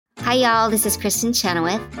Hi, y'all. This is Kristen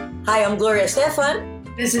Chenoweth. Hi, I'm Gloria Stefan.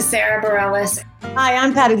 This is Sarah Bareilles. Hi,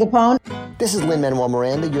 I'm Patti LuPone. This is Lin-Manuel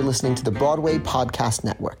Miranda. You're listening to the Broadway Podcast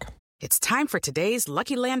Network. It's time for today's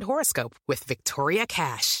Lucky Land horoscope with Victoria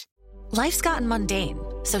Cash. Life's gotten mundane,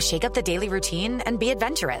 so shake up the daily routine and be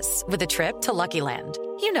adventurous with a trip to Lucky Land.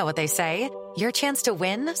 You know what they say. Your chance to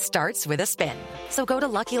win starts with a spin. So go to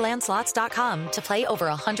LuckyLandSlots.com to play over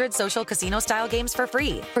 100 social casino-style games for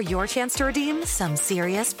free for your chance to redeem some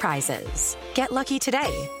serious prizes. Get lucky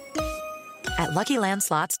today at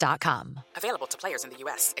LuckyLandSlots.com. Available to players in the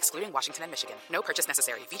U.S., excluding Washington and Michigan. No purchase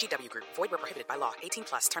necessary. VGW Group. Void where prohibited by law.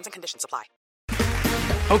 18+. Terms and conditions apply.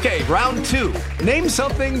 Okay, round two. Name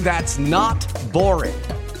something that's not boring.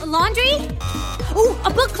 A laundry? Ooh, a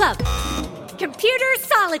book club. Computer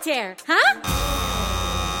solitaire, huh?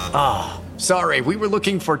 Ah, oh, sorry. We were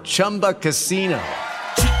looking for Chumba Casino.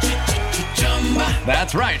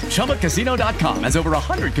 That's right. ChumbaCasino.com has over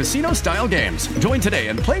 100 casino-style games. Join today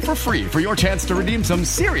and play for free for your chance to redeem some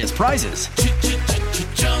serious prizes.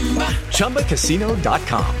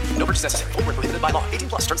 ChumbaCasino.com. No purchase necessary. Void where prohibited by law. 18+.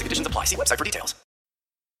 Terms and conditions apply. See website for details.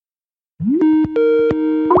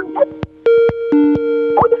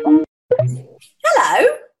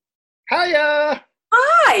 Hello. Hiya.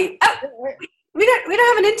 Hi. We don't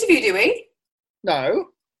have an interview, do we? No,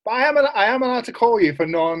 but I am allowed to call you for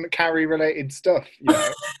non-Carrie related stuff. You know?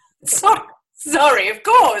 Sorry, of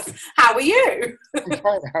course. How are you? I'm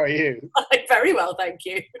fine. How are you? I'm very well, thank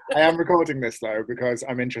you. I am recording this though because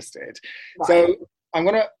I'm interested. Right. So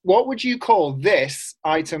what would you call this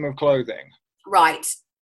item of clothing? Right.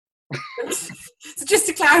 So just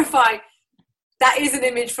to clarify, that is an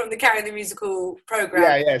image from the Carrie the Musical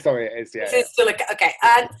programme. Yeah, sorry, it is, yeah. This is still okay.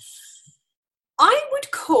 I would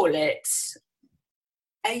call it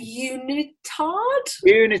a unitard.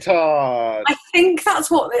 Unitard. I think that's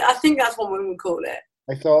what we would call it.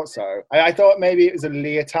 I thought so. I thought maybe it was a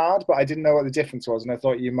leotard, but I didn't know what the difference was, and I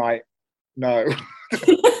thought you might know.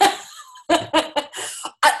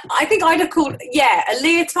 I think I'd have called, a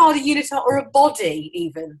leotard, a unitard, or a body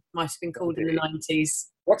even might have been called in the 90s.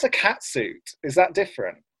 What's a catsuit? Is that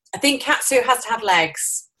different? I think catsuit has to have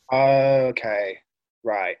legs. Okay,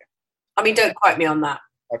 right. I mean, don't quote me on that.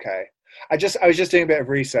 Okay. I was just doing a bit of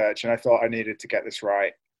research and I thought I needed to get this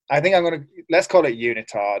right. I think let's call it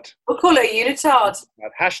unitard. We'll call it a unitard.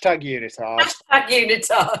 Hashtag unitard. Hashtag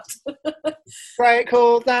unitard. Great,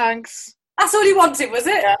 cool, thanks. That's all you wanted, was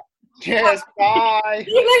it? Yeah. Cheers, bye.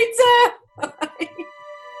 See you later. Bye.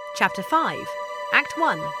 Chapter 5, Act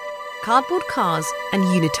 1, Cardboard Cars and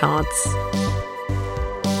Unitards.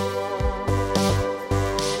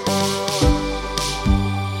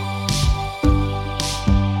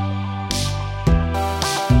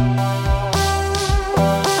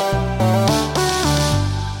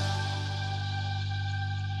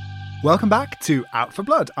 Welcome back to Out for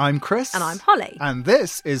Blood. I'm Chris. And I'm Holly. And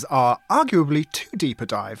this is our arguably too deep a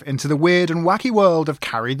dive into the weird and wacky world of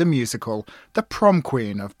Carrie the Musical, the prom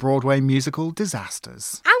queen of Broadway musical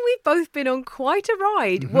disasters. And we've both been on quite a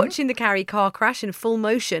ride, watching the Carrie car crash in full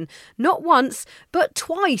motion, not once, but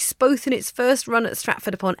twice, both in its first run at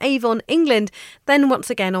Stratford-upon-Avon, England, then once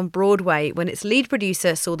again on Broadway, when its lead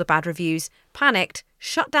producer saw the bad reviews, panicked,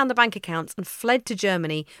 shut down the bank accounts and fled to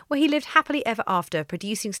Germany, where he lived happily ever after,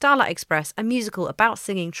 producing Starlight Express, a musical about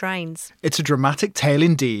singing trains. It's a dramatic tale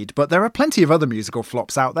indeed, but there are plenty of other musical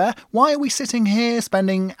flops out there. Why are we sitting here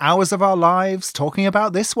spending hours of our lives talking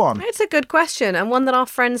about this one? It's a good question, and one that our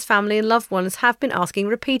friends, family and loved ones have been asking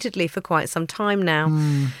repeatedly for quite some time now.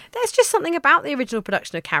 There's just something about the original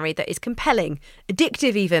production of Carrie that is compelling,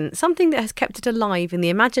 addictive even, something that has kept it alive in the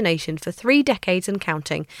imagination for 3 decades and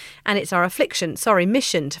counting, and it's our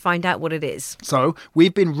mission to find out what it is. So,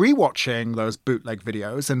 we've been rewatching those bootleg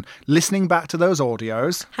videos and listening back to those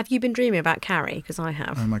audios. Have you been dreaming about Carrie? Because I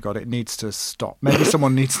have. Oh my God, it needs to stop. Maybe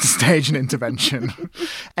someone needs to stage an intervention.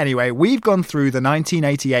 Anyway, we've gone through the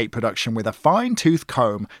 1988 production with a fine-tooth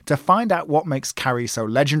comb to find out what makes Carrie so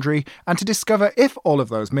legendary and to discover if all of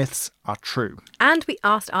those myths are true. And we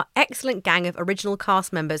asked our excellent gang of original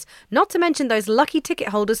cast members, not to mention those lucky ticket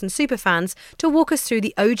holders and superfans, to walk us through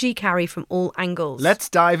the OG Carrie from all angles. Let's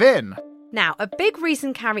dive in. Now, a big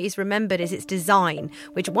reason Carrie is remembered is its design,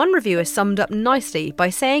 which one reviewer summed up nicely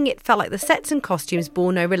by saying it felt like the sets and costumes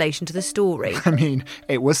bore no relation to the story. I mean,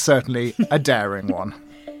 it was certainly a daring one.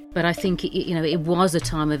 But I think it was a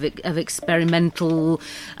time of experimental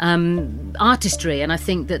artistry, and I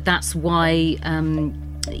think that's why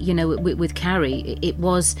with Carrie, it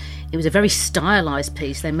was a very stylised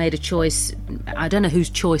piece. They made a choice. I don't know whose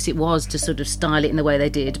choice it was to sort of style it in the way they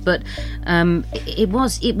did, but it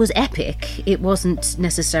was epic. It wasn't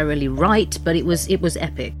necessarily right, but it was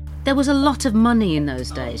epic. there was a lot of money in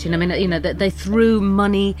those days. They threw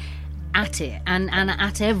money at it and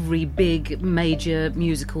at every big major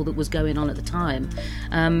musical that was going on at the time.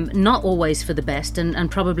 Not always for the best,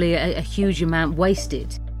 and probably a huge amount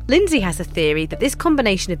wasted. Lindsay has a theory that this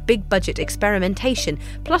combination of big-budget experimentation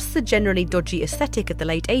plus the generally dodgy aesthetic of the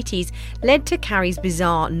late 80s led to Carrie's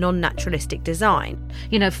bizarre, non-naturalistic design.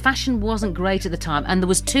 Fashion wasn't great at the time, and there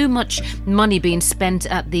was too much money being spent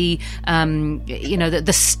at the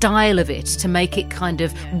style of it to make it kind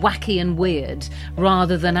of wacky and weird,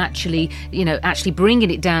 rather than actually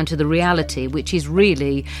bringing it down to the reality, which is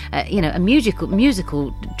really, a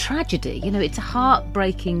musical tragedy. It's a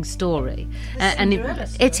heartbreaking story, and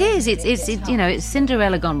it's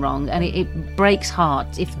Cinderella gone wrong, and it breaks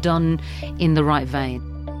hearts if done in the right vein.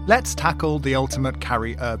 Let's tackle the ultimate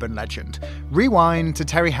Carrie urban legend. Rewind to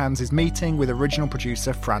Terry Hands' meeting with original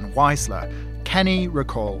producer Fran Weisler. Kenny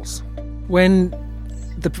recalls. When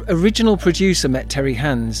the original producer met Terry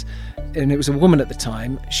Hands, and it was a woman at the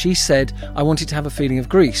time, she said, I wanted to have a feeling of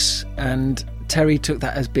Grease, and Terry took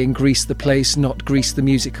that as being Grease the place, not Grease the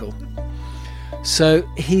musical. So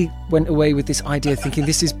he went away with this idea, thinking,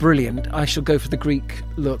 this is brilliant, I shall go for the Greek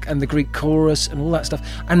look and the Greek chorus and all that stuff.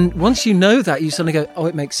 And once you know that, you suddenly go, oh,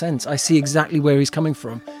 it makes sense. I see exactly where he's coming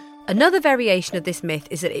from. Another variation of this myth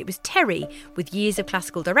is that it was Terry, with years of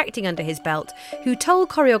classical directing under his belt, who told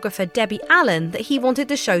choreographer Debbie Allen that he wanted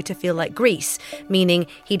the show to feel like Grease, meaning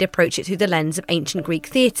he'd approach it through the lens of ancient Greek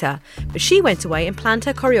theatre. But she went away and planned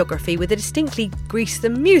her choreography with a distinctly Grease the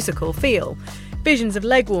musical feel. Visions of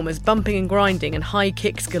leg warmers bumping and grinding and high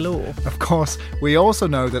kicks galore. Of course, we also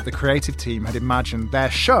know that the creative team had imagined their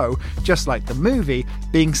show, just like the movie,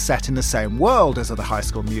 being set in the same world as other high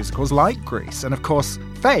school musicals like Grease, and of course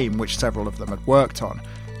Fame, which several of them had worked on.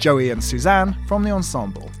 Joey and Suzanne from the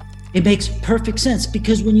ensemble. It makes perfect sense,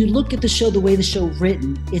 because when you look at the show, the way the show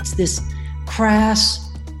written, it's this crass,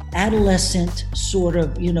 adolescent sort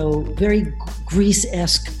of, very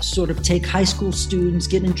Grease-esque sort of take high school students,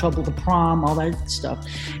 get in trouble, the prom, all that stuff.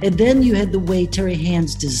 And then you had the way Terry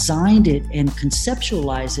Hands designed it and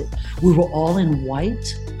conceptualized it. We were all in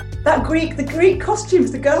white. The Greek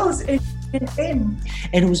costumes, the girls in. And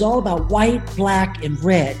it was all about white, black, and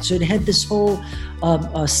red. So it had this whole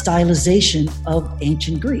stylization of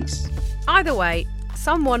ancient Greece. Either way,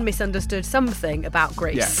 someone misunderstood something about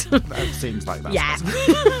Grease. Yeah, that seems like that. Yeah.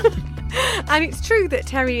 And it's true that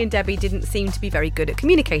Terry and Debbie didn't seem to be very good at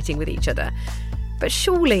communicating with each other. But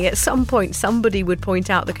surely at some point somebody would point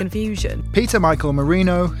out the confusion. Peter Michael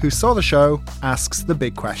Marino, who saw the show, asks the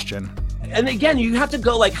big question. And again, you have to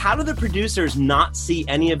go how do the producers not see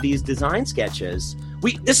any of these design sketches?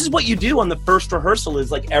 This is what you do on the first rehearsal,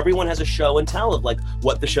 is everyone has a show and tell of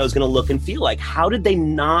what the show's going to look and feel like. How did they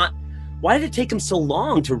not? Why did it take them so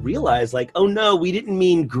long to realize oh no, we didn't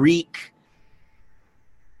mean Greek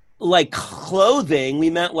clothing,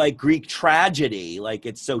 we meant Greek tragedy,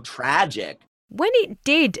 it's so tragic. When it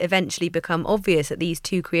did eventually become obvious that these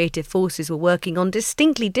two creative forces were working on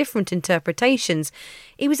distinctly different interpretations,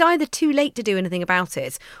 it was either too late to do anything about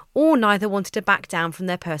it, or neither wanted to back down from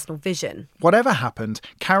their personal vision. Whatever happened,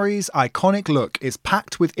 Carrie's iconic look is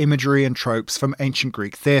packed with imagery and tropes from ancient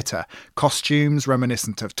Greek theatre, costumes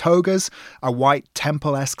reminiscent of togas, a white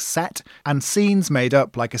temple-esque set, and scenes made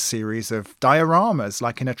up like a series of dioramas,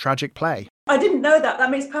 like in a tragic play. I didn't know that. That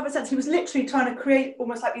makes perfect sense. He was literally trying to create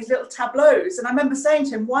almost like these little tableaus. And I remember saying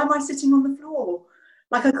to him, why am I sitting on the floor?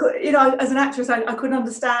 I could, as an actress, I couldn't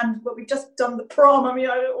understand, but we've just done the prom. I mean,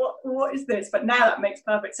 what is this? But now that makes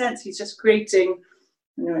perfect sense. He's just creating,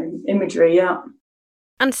 imagery, yeah.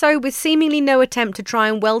 And so, with seemingly no attempt to try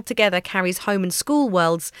and weld together Carrie's home and school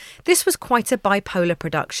worlds, this was quite a bipolar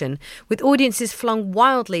production, with audiences flung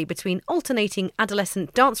wildly between alternating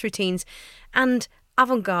adolescent dance routines and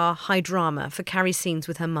avant-garde high drama for Carrie's scenes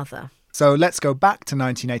with her mother. So let's go back to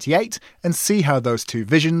 1988 and see how those two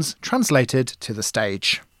visions translated to the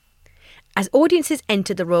stage. As audiences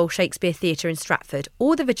entered the Royal Shakespeare Theatre in Stratford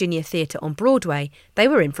or the Virginia Theatre on Broadway, they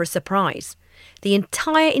were in for a surprise. The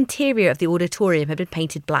entire interior of the auditorium had been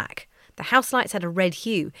painted black. The house lights had a red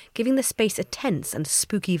hue, giving the space a tense and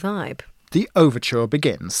spooky vibe. The overture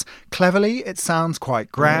begins. Cleverly, it sounds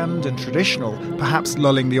quite grand and traditional, perhaps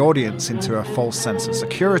lulling the audience into a false sense of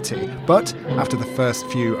security. But after the first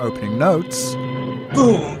few opening notes...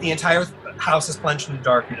 Boom! The entire house is plunged into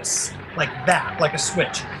darkness. Like that, like a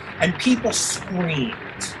switch. And people screamed.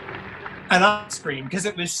 And I screamed because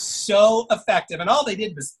it was so effective. And all they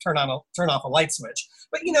did was turn off a light switch.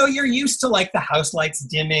 But, you're used to, the house lights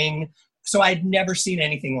dimming. So I'd never seen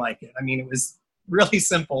anything like it. I mean, it was really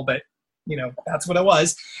simple, but... that's what it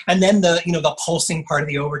was. And then the pulsing part of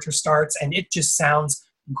the overture starts, and it just sounds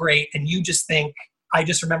great. And I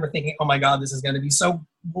just remember thinking, oh my God, this is going to be so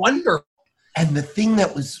wonderful. And the thing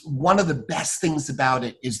that was one of the best things about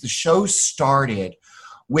it is the show started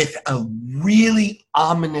with a really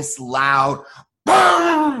ominous, loud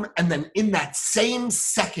boom. And then in that same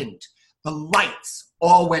second, the lights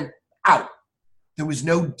all went out. There was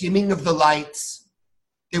no dimming of the lights.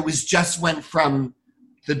 It was just went from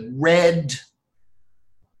the red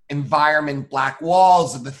environment, black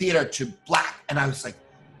walls of the theater to black. And I was like,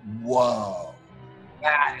 whoa,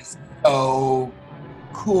 that is so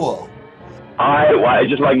cool. I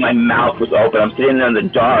just like my mouth was open. I'm sitting there in the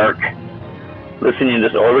dark, listening to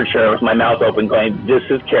this overture with my mouth open going, this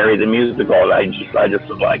is Carrie the musical. I just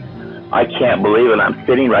was like, I can't believe it. I'm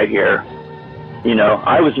sitting right here. You know,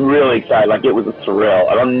 I was really excited. Like, it was a surreal.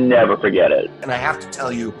 I'll never forget it. And I have to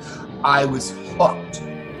tell you, I was hooked.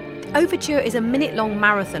 Overture is a minute-long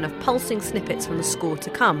marathon of pulsing snippets from the score to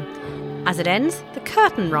come. As it ends, the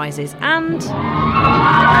curtain rises and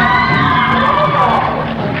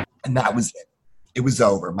that was it. It was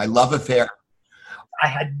over. My love affair. I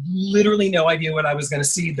had literally no idea what I was going to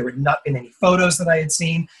see. There had not been any photos that I had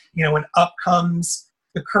seen. You know, when up comes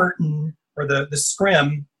the curtain or the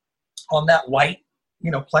scrim on that white,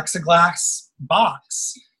 you know, plexiglass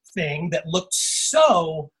box thing that looked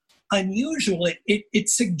so unusual. It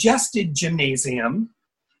suggested gymnasium.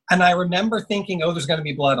 And I remember thinking, oh, there's going to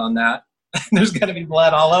be blood on that. There's going to be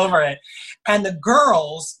blood all over it. And the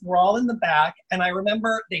girls were all in the back. And I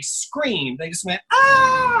remember they screamed. They just went,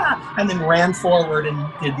 ah! And then ran forward and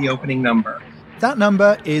did the opening number. That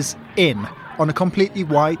number is In. On a completely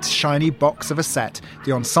white, shiny box of a set,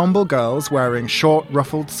 the ensemble girls, wearing short,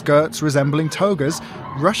 ruffled skirts resembling togas,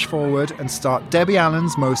 rush forward and start Debbie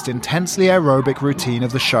Allen's most intensely aerobic routine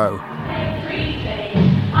of the show. Every day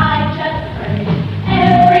I just pray,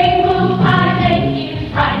 every move I make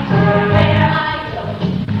is right. Where I go,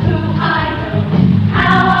 who I know,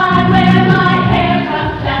 how I wear my hair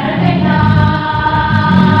come Saturday night.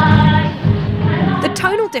 The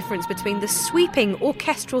tonal difference between the sweeping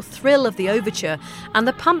orchestral thrill of the overture and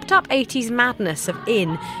the pumped-up 80s madness of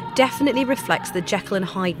In definitely reflects the Jekyll and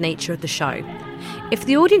Hyde nature of the show. If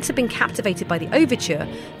the audience had been captivated by the overture,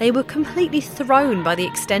 they were completely thrown by the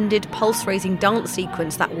extended pulse-raising dance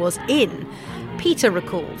sequence that was In. Peter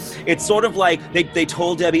recalls. It's sort of like they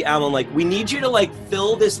told Debbie Allen, like, we need you to like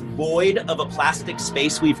fill this void of a plastic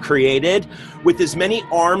space we've created with as many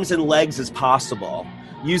arms and legs as possible,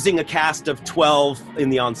 using a cast of 12 in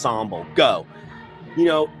the ensemble. Go. You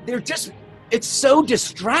know, it's so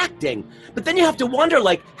distracting. But then you have to wonder,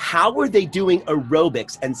 like, how were they doing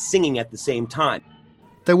aerobics and singing at the same time?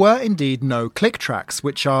 There were indeed no click tracks,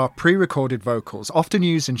 which are pre-recorded vocals, often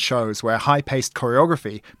used in shows where high-paced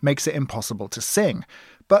choreography makes it impossible to sing.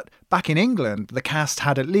 But back in England, the cast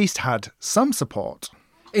had at least had some support.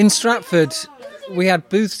 In Stratford, we had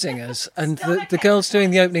booth singers, and the girls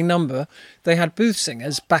doing the opening number, they had booth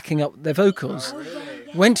singers backing up their vocals.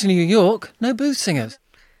 Went to New York, no booth singers.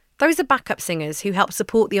 Those are backup singers who help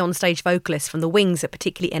support the onstage vocalists from the wings at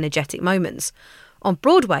particularly energetic moments. On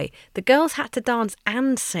Broadway, the girls had to dance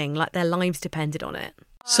and sing like their lives depended on it.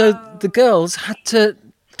 So the girls had to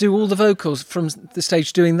do all the vocals from the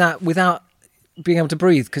stage doing that without being able to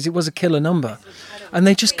breathe, because it was a killer number. And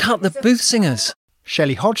they just cut the booth singers.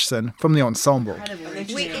 Shelley Hodgson from the ensemble.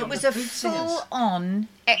 It was a full-on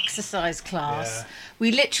exercise class.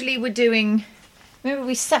 We literally were doing... Remember,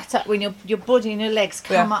 we sat up when your body and your legs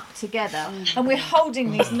come up together, and we're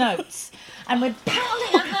holding these notes, and we're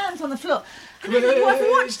pounding our hands on the floor. And I've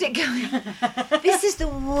watched it going. This is the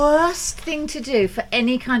worst thing to do for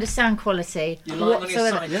any kind of sound quality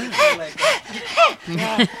whatsoever.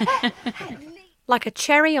 Like a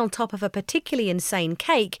cherry on top of a particularly insane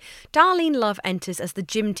cake, Darlene Love enters as the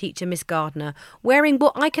gym teacher Miss Gardner, wearing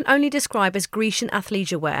what I can only describe as Grecian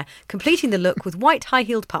athleisure wear, completing the look with white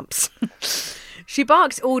high-heeled pumps. She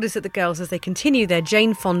barks orders at the girls as they continue their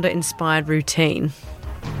Jane Fonda-inspired routine.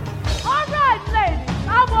 All right, ladies,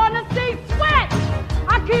 I want to see sweat.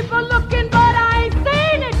 I keep on looking, but I ain't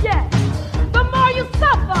seen it yet. The more you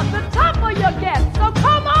suffer, the tougher you get. So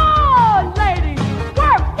come on, ladies,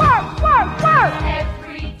 work, work, work, work.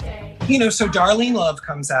 Every day. You know, so Darlene Love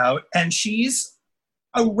comes out, and she's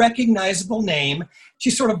a recognizable name. She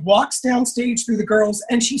sort of walks downstage through the girls,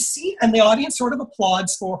 and and the audience sort of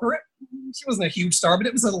applauds for her. She wasn't a huge star, but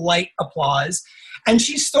it was a light applause. And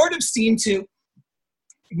she sort of seemed to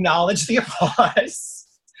acknowledge the applause.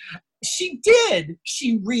 She did.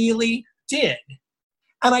 She really did.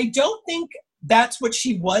 And I don't think that's what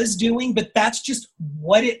she was doing, but that's just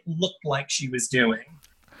what it looked like she was doing.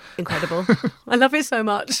 Incredible. I love it so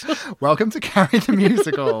much. Welcome to Carrie the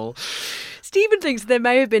Musical. Stephen thinks there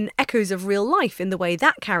may have been echoes of real life in the way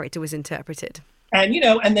that character was interpreted. And,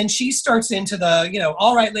 and then she starts into the,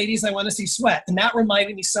 all right, ladies, I want to see sweat. And that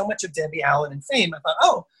reminded me so much of Debbie Allen in Fame. I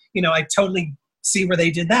thought, I totally see where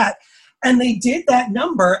they did that. And they did that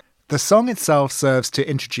number. The song itself serves to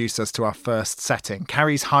introduce us to our first setting,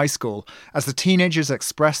 Carrie's high school, as the teenagers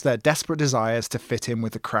express their desperate desires to fit in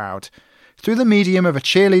with the crowd. Through the medium of a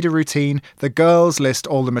cheerleader routine, the girls list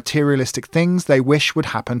all the materialistic things they wish would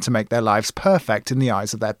happen to make their lives perfect in the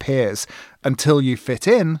eyes of their peers. Until you fit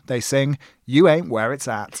in, they sing, you ain't where it's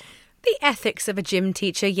at. The ethics of a gym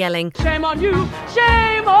teacher yelling, shame on you,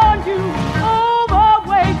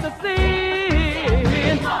 overweight the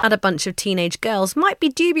sin. At a bunch of teenage girls might be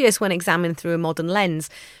dubious when examined through a modern lens.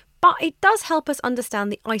 But it does help us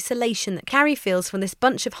understand the isolation that Carrie feels from this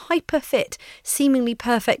bunch of hyper-fit, seemingly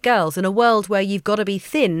perfect girls in a world where you've got to be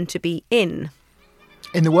thin to be in.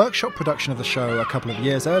 In the workshop production of the show a couple of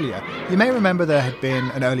years earlier, you may remember there had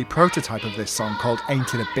been an early prototype of this song called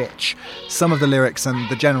Ain't It a Bitch. Some of the lyrics and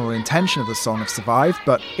the general intention of the song have survived,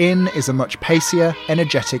 but In is a much pacier,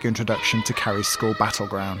 energetic introduction to Carrie's school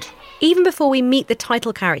battleground. Even before we meet the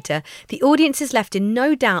title character, the audience is left in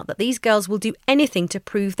no doubt that these girls will do anything to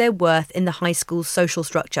prove their worth in the high school's social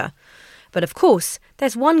structure. But of course,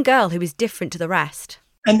 there's one girl who is different to the rest.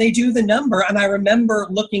 And they do the number, and I remember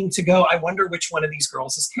looking to go, I wonder which one of these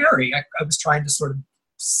girls is Carrie. I was trying to sort of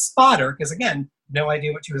spot her, because again, no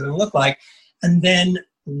idea what she was going to look like. And then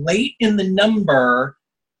late in the number,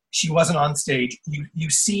 she wasn't on stage. You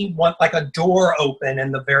see one, like a door open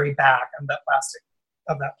in the very back of that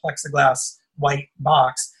plexiglass white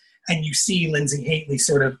box, and you see Lindsay Haitley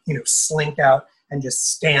sort of, slink out and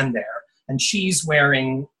just stand there. And she's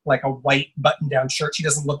wearing like a white button-down shirt. She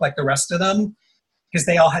doesn't look like the rest of them because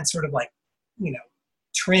they all had sort of like,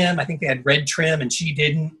 trim. I think they had red trim and she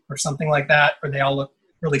didn't, or something like that, or they all look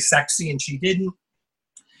really sexy and she didn't.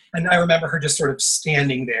 And I remember her just sort of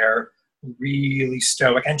standing there, really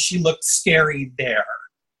stoic, and she looked scary there.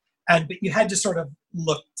 But you had to sort of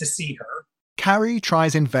look to see her. Carrie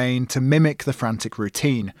tries in vain to mimic the frantic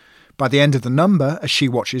routine. By the end of the number, as she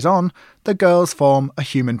watches on, the girls form a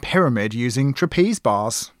human pyramid using trapeze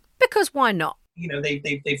bars. Because why not?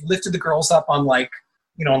 They've lifted the girls up on like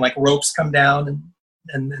ropes come down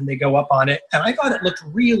and then they go up on it. And I thought it looked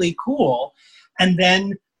really cool. And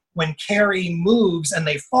then when Carrie moves and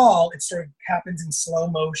they fall, it sort of happens in slow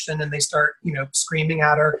motion and they start, screaming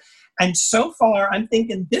at her. And so far, I'm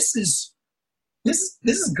thinking this is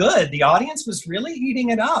good. The audience was really eating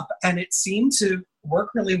it up, and it seemed to work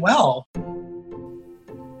really well.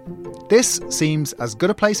 This seems as good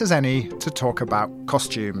a place as any to talk about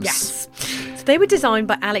costumes. Yes. So they were designed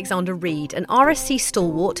by Alexander Reed, an RSC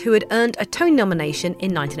stalwart who had earned a Tony nomination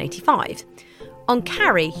in 1985. On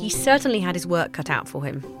Carrie, he certainly had his work cut out for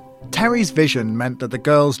him. Terry's vision meant that the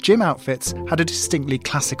girls' gym outfits had a distinctly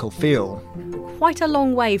classical feel. Quite a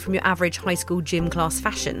long way from your average high school gym class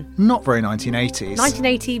fashion. Not very 1980s.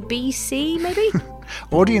 1980 BC, maybe?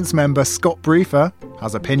 Audience member Scott Briefer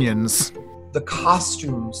has opinions. The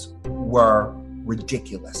costumes were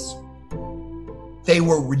ridiculous. They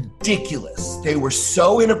were ridiculous. They were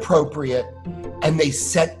so inappropriate, and they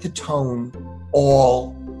set the tone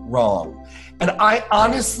all wrong. And I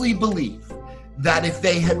honestly believe that if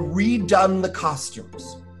they had redone the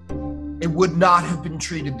costumes, it would not have been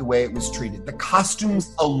treated the way it was treated. The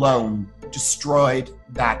costumes alone destroyed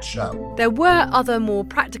that show. There were other more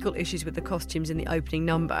practical issues with the costumes in the opening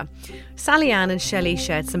number. Sally Ann and Shelley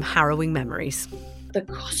shared some harrowing memories. The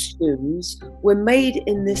costumes were made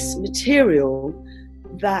in this material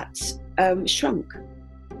that shrunk.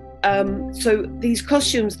 So these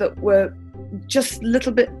costumes that were just a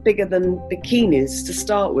little bit bigger than bikinis to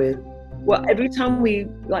start with, well, every time we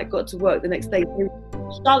got to work the next day,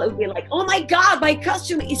 Charlotte would be like, "Oh my God, my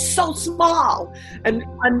costume is so small," and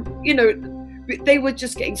they were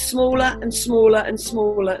just getting smaller and smaller and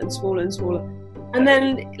smaller and smaller and smaller. And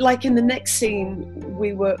then, in the next scene,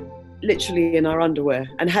 we were literally in our underwear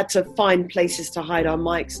and had to find places to hide our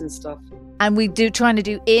mics and stuff. And trying to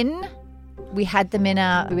do we had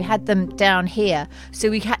them down here, so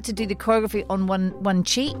we had to do the choreography on one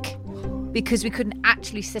cheek, because we couldn't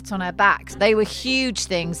actually sit on our backs. They were huge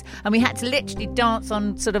things, and we had to literally dance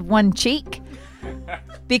on sort of one cheek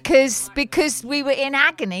because we were in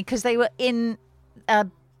agony, because they were in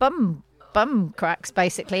bum cracks,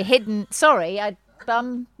 basically hidden.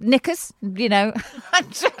 Bum knickers, I'm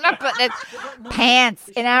trying to put this pants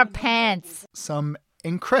in our pants. Some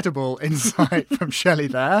incredible insight from Shelley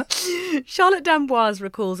there. Charlotte D'Amboise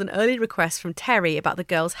recalls an early request from Terry about the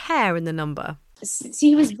girl's hair in the number.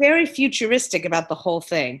 He was very futuristic about the whole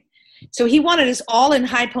thing. So he wanted us all in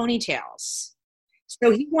high ponytails. So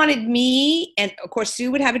he wanted me, and of course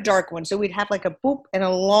Sue would have a dark one. So we'd have like a boop and a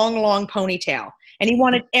long, long ponytail. And he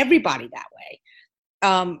wanted everybody that way.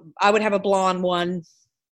 I would have a blonde one.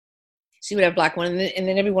 Sue would have a black one. And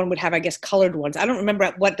then everyone would have, I guess, colored ones. I don't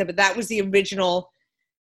remember but that was the original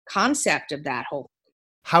concept of that whole thing.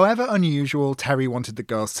 However unusual Terry wanted the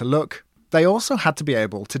girls to look, they also had to be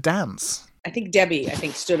able to dance. I think Debbie,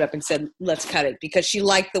 stood up and said, let's cut it, because she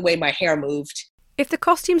liked the way my hair moved. If the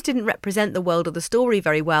costumes didn't represent the world or the story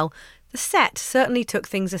very well, the set certainly took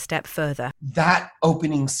things a step further. That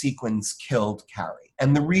opening sequence killed Carrie.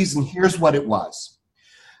 And the reason, here's what it was.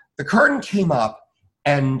 The curtain came up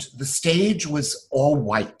and the stage was all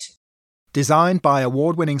white. Designed by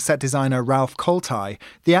award-winning set designer Ralph Koltai,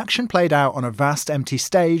 the action played out on a vast empty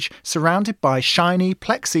stage surrounded by shiny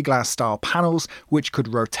plexiglass-style panels which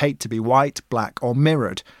could rotate to be white, black or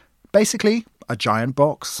mirrored. Basically, a giant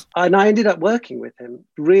box. And I ended up working with him,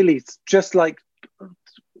 really, just like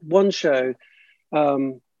one show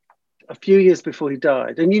a few years before he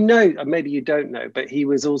died. And you know, maybe you don't know, but he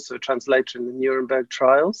was also a translator in the Nuremberg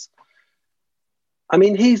trials. I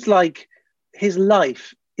mean, he's like, his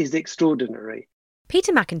life is extraordinary.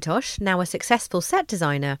 Peter McIntosh, now a successful set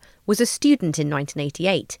designer, was a student in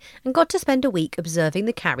 1988 and got to spend a week observing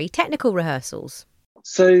the Carrie technical rehearsals.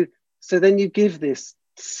 So then you give this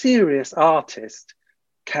serious artist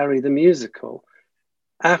Carrie the musical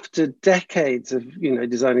after decades of,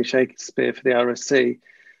 designing Shakespeare for the RSC,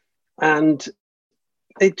 and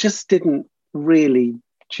it just didn't really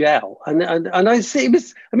gel. And I see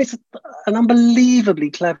it's an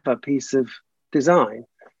unbelievably clever piece of design.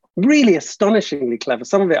 Really astonishingly clever.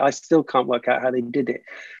 Some of it I still can't work out how they did it.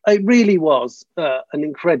 It really was an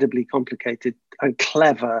incredibly complicated and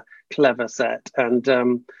clever set, and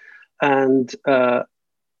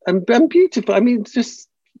beautiful. I mean, just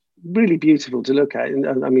really beautiful to look at. And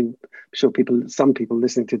I mean, I'm sure some people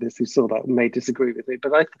listening to this who saw that may disagree with me,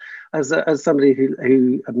 but as somebody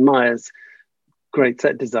who admires great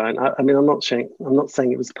set design, I mean, I'm not saying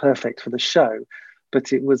it was perfect for the show,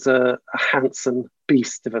 but it was a handsome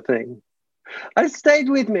beast of a thing. It stayed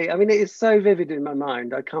with me. I mean, it is so vivid in my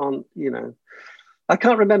mind. I can't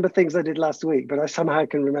remember things I did last week, but I somehow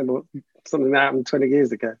can remember something that happened 20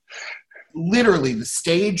 years ago. Literally, the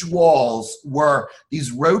stage walls were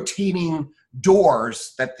these rotating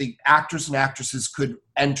doors that the actors and actresses could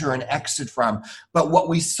enter and exit from. But what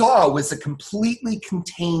we saw was a completely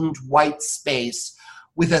contained white space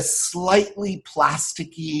with a slightly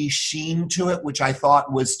plasticky sheen to it, which I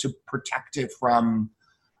thought was to protect it from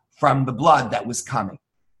the blood that was coming.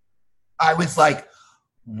 I was like,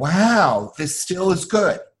 wow, this still is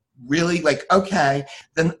good. Really, like, okay.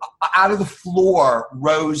 Then out of the floor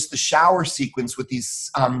rose the shower sequence with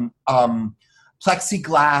these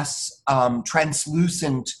plexiglass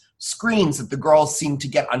translucent screens that the girls seemed to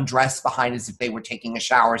get undressed behind as if they were taking a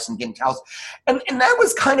shower and getting towels. And that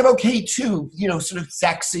was kind of okay too, sort of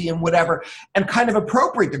sexy and whatever, and kind of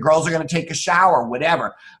appropriate. The girls are going to take a shower,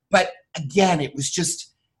 whatever. But again, it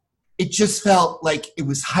just felt like it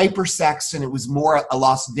was hyper-sex, and it was more a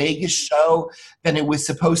Las Vegas show than it was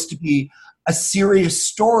supposed to be a serious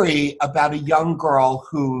story about a young girl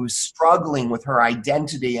who's struggling with her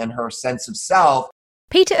identity and her sense of self.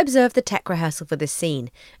 Peter observed the tech rehearsal for this scene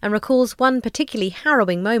and recalls one particularly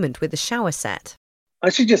harrowing moment with the shower set. I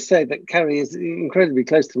should just say that Carrie is incredibly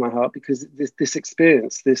close to my heart, because this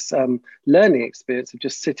experience, this learning experience of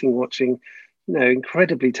just sitting watching,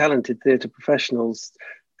 incredibly talented theatre professionals,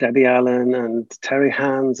 Debbie Allen and Terry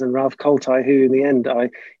Hands and Ralph Koltai, who in the end,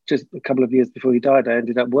 just a couple of years before he died, I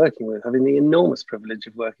ended up working with, having the enormous privilege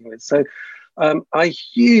of working with. So I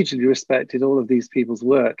hugely respected all of these people's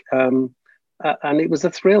work. And it was a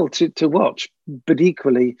thrill to watch, but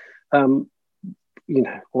equally, one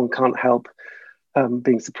can't help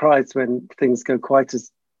being surprised when things go quite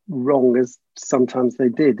as wrong as sometimes they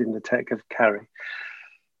did in the tech of Carrie.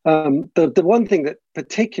 The one thing that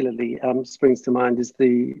particularly springs to mind is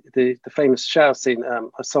the famous shower scene,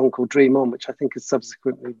 a song called Dream On, which I think has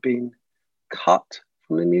subsequently been cut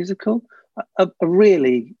from the musical. A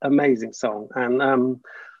really amazing song, and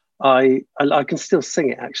I can still sing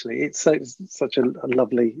it, actually. It's such a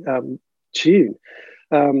lovely tune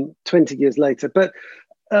 20 years later. But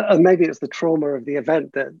maybe it's the trauma of the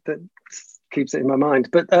event that keeps it in my mind.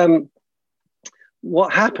 But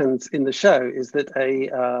what happens in the show is that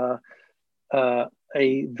a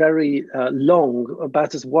very long,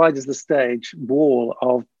 about as wide as the stage, wall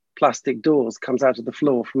of plastic doors comes out of the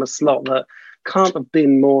floor from a slot that can't have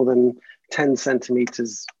been more than 10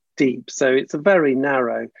 centimetres deep. So it's a very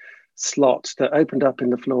narrow slot that opened up in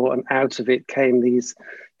the floor, and out of it came these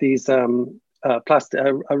plastic,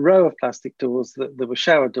 a row of plastic doors that were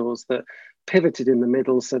shower doors that pivoted in the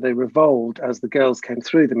middle, so they revolved as the girls came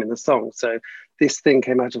through them in the song. So this thing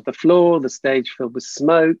came out of the floor, the stage filled with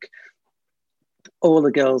smoke. All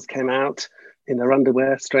the girls came out in their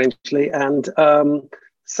underwear, strangely, and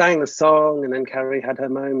sang the song, and then Carrie had her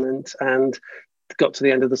moment and got to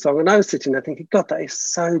the end of the song. And I was sitting there thinking, God, that is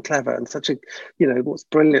so clever. And such a, what's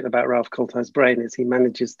brilliant about Ralph Colto's brain is he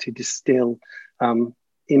manages to distill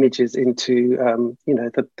images into,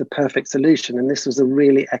 the perfect solution. And this was a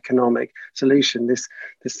really economic solution. This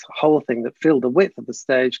whole thing that filled the width of the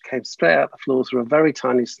stage came straight out the floor through a very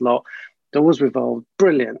tiny slot, doors revolved,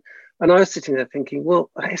 brilliant. And I was sitting there thinking, well,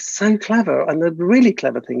 that is so clever. And the really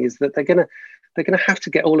clever thing is that they're going to have to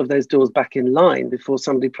get all of those doors back in line before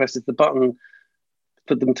somebody presses the button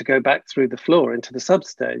for them to go back through the floor into the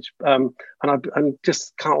substage. And I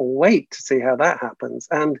just can't wait to see how that happens.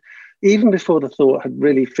 And even before the thought had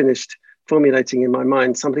really finished formulating in my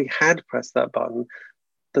mind, somebody had pressed that button,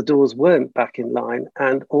 the doors weren't back in line,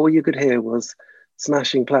 and all you could hear was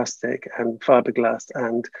smashing plastic and fiberglass,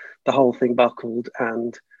 and the whole thing buckled,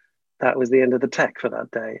 and that was the end of the tech for that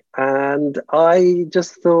day. And I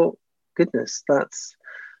just thought, goodness, who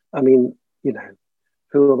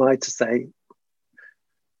am I to say?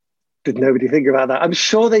 Did nobody think about that? I'm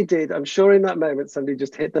sure they did. I'm sure in that moment somebody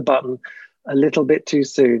just hit the button a little bit too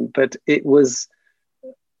soon, but it was,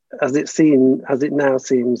 as it now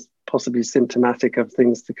seems, possibly symptomatic of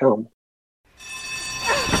things to come.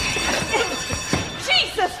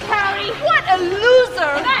 Jesus, Carrie! What a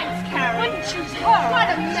loser! Thanks, Carrie. Wouldn't you her? What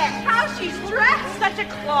a mess! How she's dressed! Such a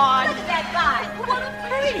clod! Look at that guy! What a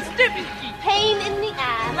pretty stupid pain in the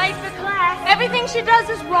ass. Late for class. Everything she does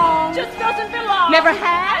is wrong. Just doesn't belong. Never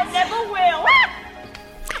has. Never will.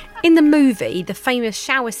 In the movie, the famous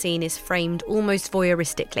shower scene is framed almost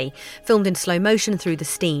voyeuristically, filmed in slow motion through the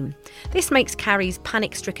steam. This makes Carrie's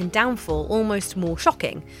panic-stricken downfall almost more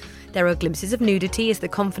shocking. There are glimpses of nudity as the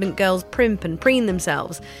confident girls primp and preen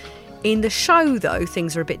themselves. In the show, though,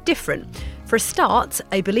 things are a bit different. For a start,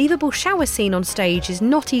 a believable shower scene on stage is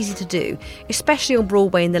not easy to do, especially on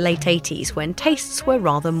Broadway in the late 80s, when tastes were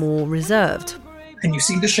rather more reserved. And you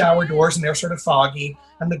see the shower doors, and they're sort of foggy,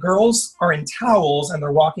 and the girls are in towels, and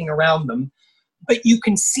they're walking around them, but you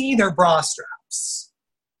can see their bra straps.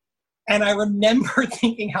 And I remember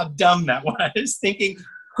thinking how dumb that was, thinking,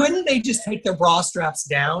 couldn't they just take their bra straps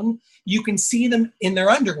down? You can see them in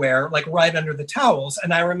their underwear, like right under the towels.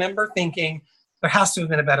 And I remember thinking, there has to have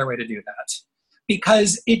been a better way to do that,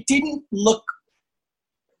 because it didn't look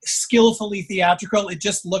skillfully theatrical. It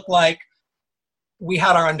just looked like we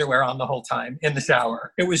had our underwear on the whole time in the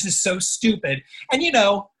shower. It was just so stupid. And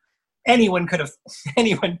anyone could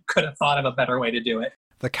have thought of a better way to do it.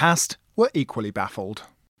 The cast were equally baffled.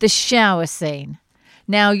 The shower scene.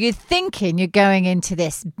 Now, you're thinking you're going into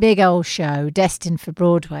this big old show destined for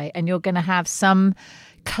Broadway, and you're going to have some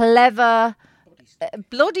clever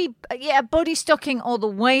body stocking, or the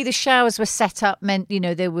way the showers were set up meant,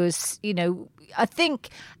 there was, I think,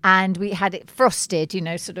 and we had it frosted,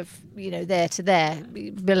 there to there,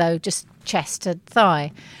 below just chest to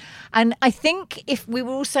thigh. And I think if we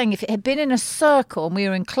were all saying if it had been in a circle and we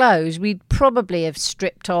were enclosed, we'd probably have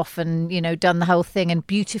stripped off and, done the whole thing and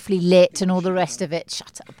beautifully lit and all the rest of it.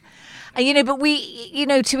 Shut up. And, but we,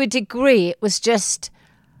 to a degree, it was just,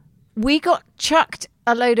 we got chucked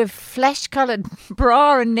a load of flesh-coloured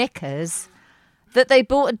bra and knickers that they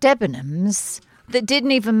bought at Debenhams that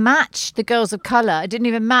didn't even match the girls of colour. It didn't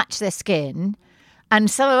even match their skin. And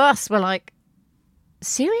some of us were like,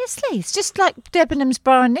 seriously? It's just like Debenhams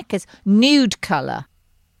bra and knickers. Nude colour.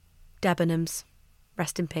 Debenhams.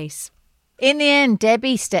 Rest in peace. In the end,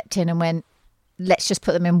 Debbie stepped in and went, let's just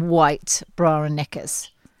put them in white bra and knickers.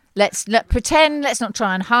 Let's pretend, let's not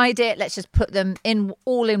try and hide it. Let's just put them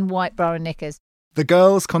all in white bra and knickers. The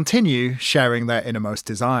girls continue sharing their innermost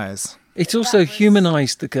desires. It also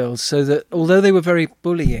humanised the girls so that although they were very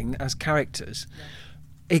bullying as characters,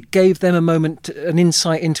 it gave them a moment, an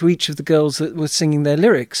insight into each of the girls that were singing their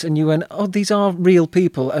lyrics. And you went, oh, these are real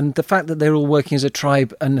people. And the fact that they're all working as a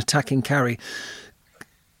tribe and attacking Carrie,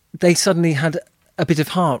 they suddenly had a bit of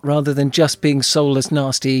heart rather than just being soulless,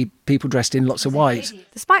 nasty people dressed in lots of white.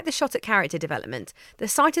 Despite the shot at character development, the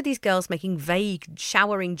sight of these girls making vague,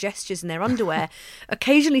 showering gestures in their underwear,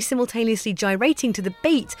 occasionally simultaneously gyrating to the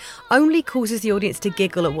beat, only causes the audience to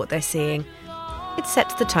giggle at what they're seeing. It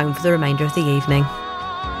sets the tone for the remainder of the evening.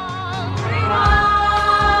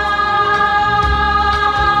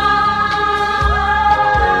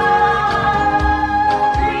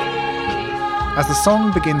 As the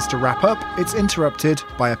song begins to wrap up, it's interrupted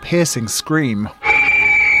by a piercing scream.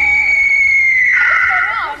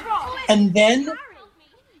 And then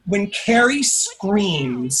when Carrie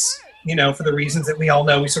screams, you know, for the reasons that we all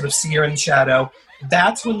know, we sort of see her in shadow,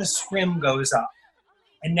 that's when the scrim goes up.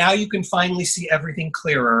 And now you can finally see everything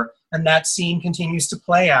clearer, and that scene continues to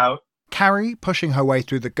play out. Carrie, pushing her way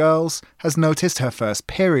through the girls, has noticed her first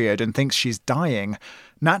period and thinks she's dying.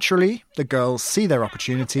 Naturally, the girls see their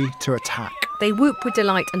opportunity to attack. They whoop with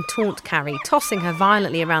delight and taunt Carrie, tossing her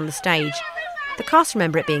violently around the stage. The cast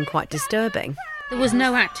remember it being quite disturbing. There was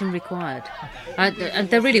no acting required.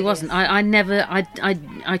 There really wasn't.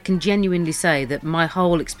 I can genuinely say that my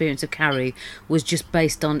whole experience of Carrie was just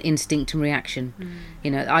based on instinct and reaction.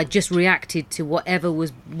 You know, I just reacted to whatever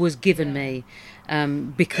was given me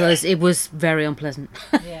because it was very unpleasant.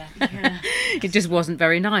 It just wasn't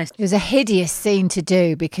very nice. It was a hideous scene to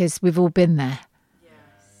do because we've all been there.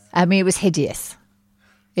 I mean, it was hideous.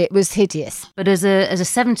 It was hideous. But as a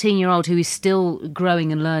 17-year-old who is still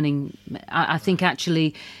growing and learning, I think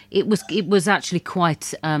actually it was actually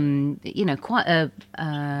quite quite a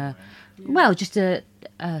just a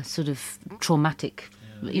sort of traumatic.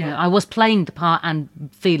 You know, I was playing the part and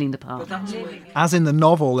feeling the part. As in the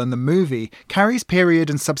novel and the movie, Carrie's period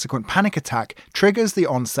and subsequent panic attack triggers the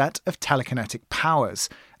onset of telekinetic powers,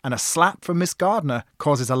 and a slap from Miss Gardner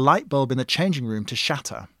causes a light bulb in the changing room to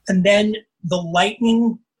shatter. And then the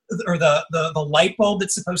lightning or the light bulb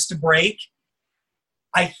that's supposed to break,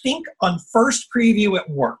 I think on first preview it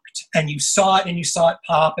worked, and you saw it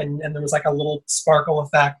pop, and there was like a little sparkle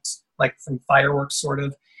effect, like from fireworks sort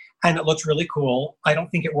of, and it looked really cool. I don't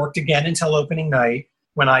think it worked again until opening night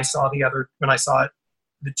when I saw it,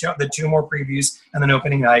 the two more previews and then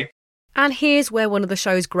opening night. And here's where one of the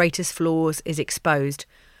show's greatest flaws is exposed.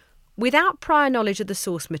 Without prior knowledge of the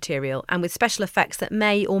source material and with special effects that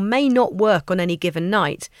may or may not work on any given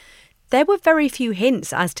night, there were very few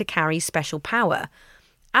hints as to Carrie's special power.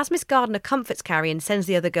 As Miss Gardner comforts Carrie and sends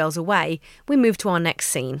the other girls away, we move to our next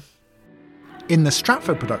scene. In the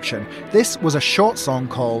Stratford production, this was a short song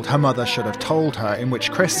called Her Mother Should Have Told Her, in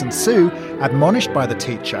which Chris and Sue, admonished by the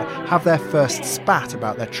teacher, have their first spat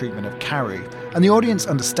about their treatment of Carrie, and the audience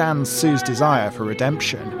understands Sue's desire for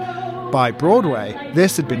redemption. By Broadway,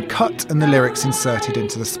 this had been cut and the lyrics inserted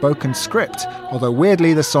into the spoken script, although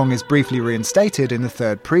weirdly the song is briefly reinstated in the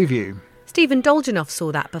third preview. Stephen Dolgenoff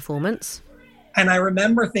saw that performance. And I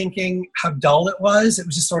remember thinking how dull it was. It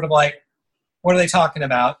was just sort of like, what are they talking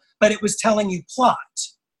about? But it was telling you plot.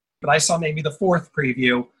 But I saw maybe the fourth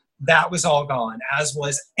preview. That was all gone, as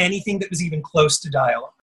was anything that was even close to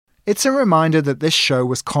dialogue. It's a reminder that this show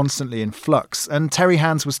was constantly in flux, and Terry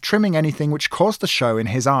Hands was trimming anything which caused the show, in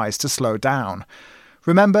his eyes, to slow down.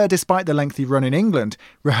 Remember, despite the lengthy run in England,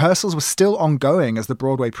 rehearsals were still ongoing as the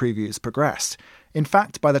Broadway previews progressed. In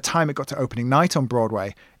fact, by the time it got to opening night on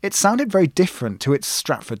Broadway, it sounded very different to its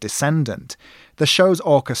Stratford descendant. The show's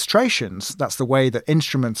orchestrations, that's the way that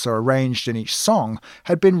instruments are arranged in each song,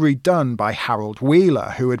 had been redone by Harold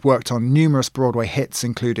Wheeler, who had worked on numerous Broadway hits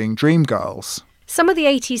including Dreamgirls. Some of the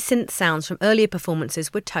 80s synth sounds from earlier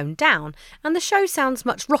performances were toned down, and the show sounds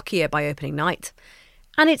much rockier by opening night.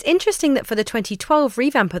 And it's interesting that for the 2012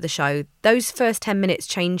 revamp of the show, those first 10 minutes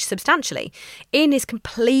changed substantially. In is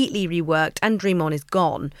completely reworked and Dream On is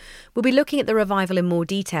gone. We'll be looking at the revival in more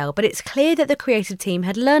detail, but it's clear that the creative team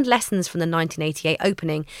had learned lessons from the 1988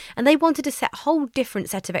 opening, and they wanted to set a whole different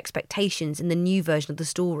set of expectations in the new version of the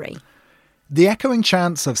story. The echoing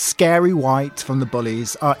chants of Scary White from the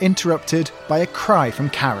Bullies are interrupted by a cry from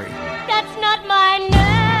Carrie. That's not my name.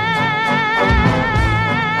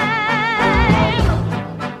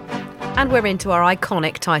 And we're into our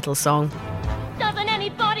iconic title song. Doesn't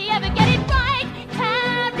anybody ever get it right?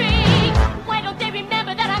 Carrie, why don't they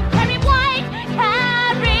remember that I'm Carrie White?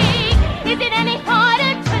 Carrie, is it any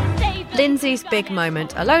harder to say? Lindsay's big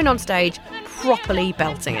moment, alone on stage, properly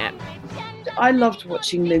belting it. I loved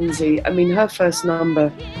watching Lindsay. I mean, her first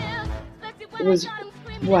number was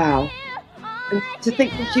wow. And to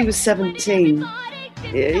think that she was 17,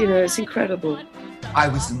 you know, it's incredible. I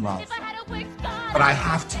was in love. But I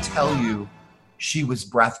have to tell you, she was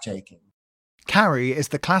breathtaking. Carrie is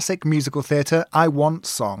the classic musical theatre I Want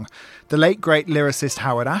song. The late great lyricist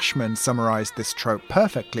Howard Ashman summarised this trope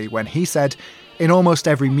perfectly when he said, "In almost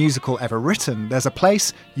every musical ever written, there's a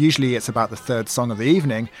place, usually it's about the third song of the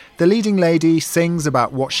evening, the leading lady sings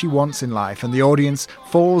about what she wants in life and the audience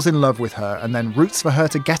falls in love with her and then roots for her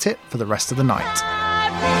to get it for the rest of the night."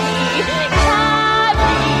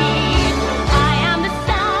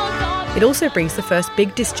 It also brings the first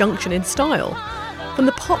big disjunction in style. From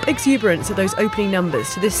the pop exuberance of those opening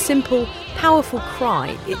numbers to this simple, powerful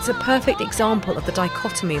cry, it's a perfect example of the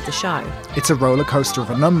dichotomy of the show. It's a roller coaster of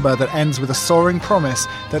a number that ends with a soaring promise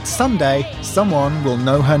that someday someone will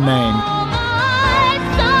know her name.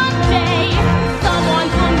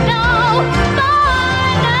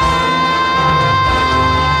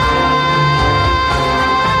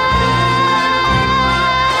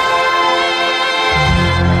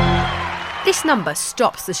 This number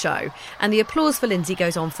stops the show, and the applause for Lindsay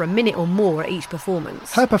goes on for a minute or more at each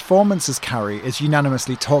performance. Her performance as Carrie is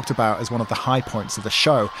unanimously talked about as one of the high points of the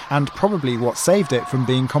show, and probably what saved it from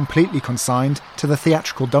being completely consigned to the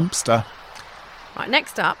theatrical dumpster. Right,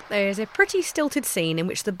 next up, there is a pretty stilted scene in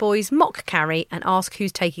which the boys mock Carrie and ask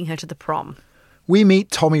who's taking her to the prom. We meet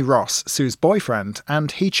Tommy Ross, Sue's boyfriend,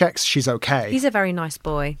 and he checks she's okay. He's a very nice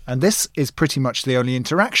boy. And this is pretty much the only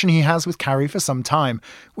interaction he has with Carrie for some time,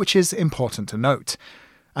 which is important to note.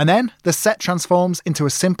 And then the set transforms into a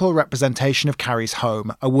simple representation of Carrie's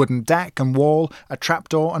home, a wooden deck and wall, a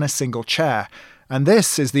trapdoor and a single chair. And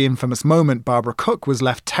this is the infamous moment Barbara Cook was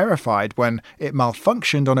left terrified when it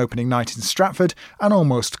malfunctioned on opening night in Stratford and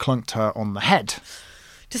almost clunked her on the head.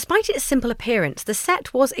 Despite its simple appearance, the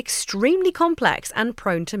set was extremely complex and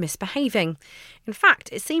prone to misbehaving. In fact,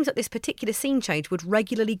 it seems that this particular scene change would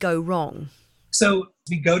regularly go wrong. So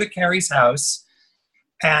we go to Carrie's house,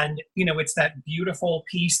 and it's that beautiful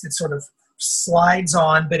piece that sort of slides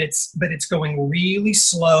on, but it's going really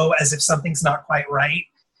slow, as if something's not quite right.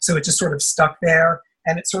 So it's just sort of stuck there,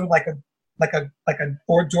 and it's sort of like a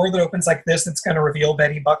door that opens like this that's going to reveal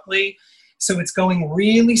Betty Buckley. So it's going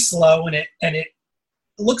really slow, and it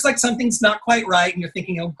looks like something's not quite right, and you're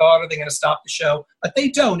thinking, oh God, are they going to stop the show? But they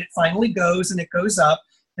don't. It finally goes, and it goes up,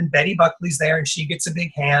 and Betty Buckley's there, and she gets a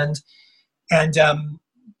big hand, and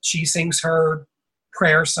she sings her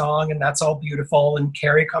prayer song, and that's all beautiful, and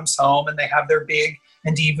Carrie comes home, and they have their big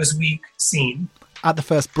and Eve Was Weak scene. At the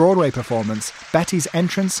first Broadway performance, Betty's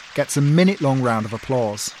entrance gets a minute-long round of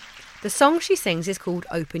applause. The song she sings is called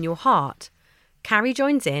Open Your Heart. Carrie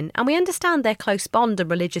joins in, and we understand their close bond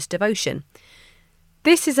and religious devotion.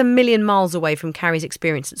 This is a million miles away from Carrie's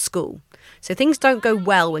experience at school, so things don't go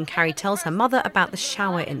well when Carrie tells her mother about the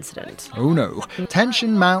shower incident. Oh no.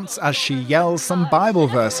 Tension mounts as she yells some Bible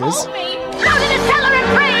verses. Go to the cellar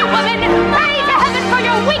and pray, woman! Pray to heaven for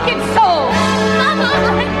your wicked soul!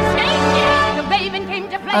 The raven came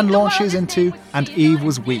to play and launches into And Eve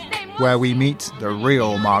Was Weak, where we meet the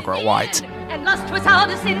real Margaret White. And lust was how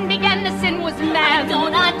the sin began, the sin was man.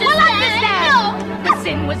 Don't understand. No. The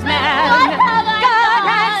sin was man. God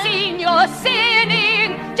has seen your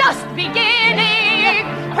sinning, just beginning.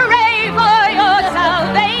 Pray for your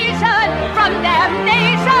salvation from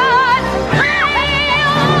damnation.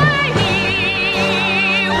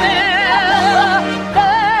 He will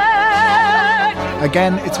burn.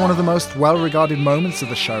 Again, it's one of the most well-regarded moments of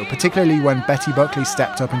the show, particularly when Betty Buckley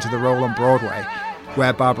stepped up into the role on Broadway,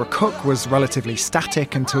 where Barbara Cook was relatively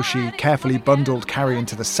static until she carefully bundled Carrie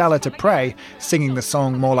into the cellar to pray, singing the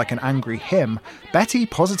song more like an angry hymn. Betty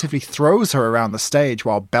positively throws her around the stage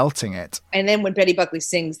while belting it. And then when Betty Buckley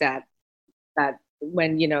sings that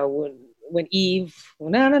when Eve,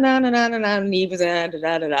 na na na na na na na, and Eve was da da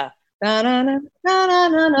da da da na na na na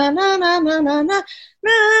na na na na na na na na,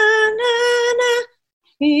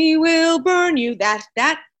 he will burn you.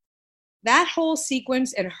 That whole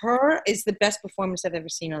sequence and her is the best performance I've ever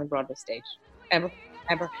seen on the Broadway stage. Ever.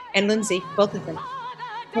 And Lindsay, both of them.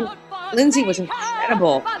 And Lindsay was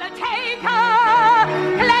incredible. Cleanse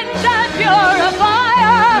and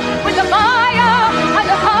purify with the fire and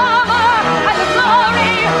the power and the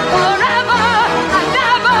glory forever and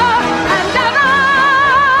ever and ever.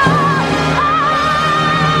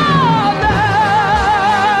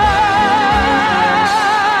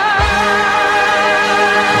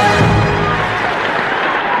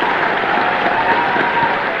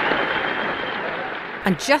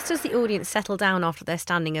 And just as the audience settle down after their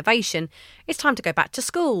standing ovation, it's time to go back to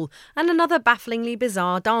school and another bafflingly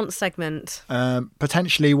bizarre dance segment.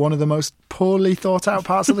 Potentially one of the most poorly thought out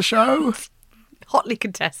parts of the show. Hotly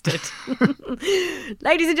contested.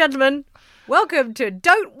 Ladies and gentlemen, welcome to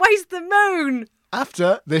Don't Waste the Moon.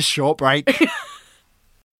 After this short break. It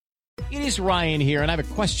is Ryan here, and I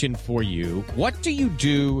have a question for you. What do you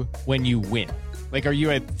do when you win? Like, are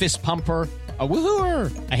you a fist pumper, a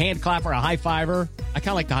woohooer, a hand clapper, a high fiver? I kind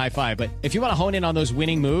of like the high five, but if you want to hone in on those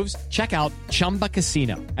winning moves, check out Chumba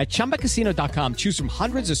Casino. At ChumbaCasino.com, choose from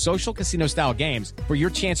hundreds of social casino-style games for your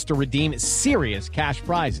chance to redeem serious cash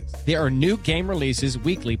prizes. There are new game releases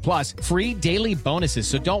weekly, plus free daily bonuses,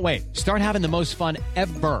 so don't wait. Start having the most fun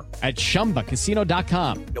ever at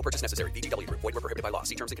ChumbaCasino.com. No purchase necessary. VGW. Void where prohibited by law.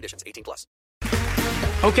 See terms and conditions. 18+.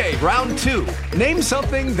 Okay, round 2. Name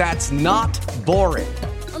something that's not boring.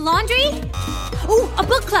 A laundry? Ooh, a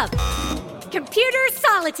book club. Computer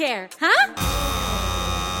solitaire, huh?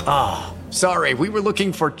 Ah, sorry, we were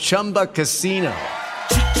looking for Chumba Casino.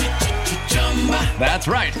 That's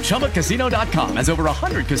right, ChumbaCasino.com has over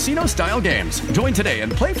 100 casino-style games. Join today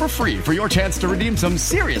and play for free for your chance to redeem some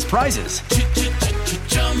serious prizes.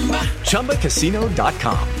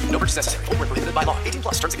 ChumbaCasino.com. No purchase necessary. Void where prohibited by law. 18+.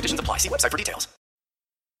 Terms and conditions apply. See website for details.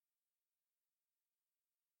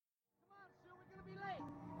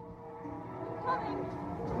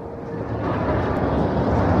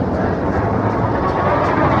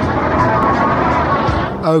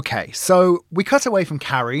 Okay, so we cut away from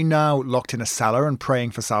Carrie, now locked in a cellar and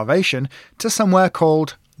praying for salvation, to somewhere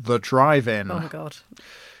called the drive-in. Oh my God.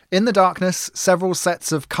 In the darkness, several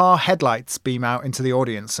sets of car headlights beam out into the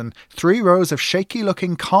audience, and 3 rows of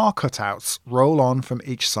shaky-looking car cutouts roll on from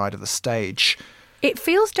each side of the stage. It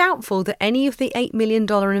feels doubtful that any of the $8 million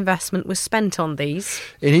investment was spent on these.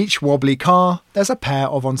 In each wobbly car, there's a pair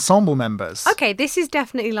of ensemble members. Okay, this is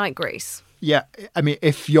definitely like Grease. Yeah, I mean,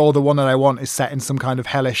 if You're the One That I Want is set in some kind of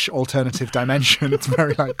hellish alternative dimension, it's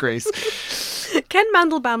very like Grease. Ken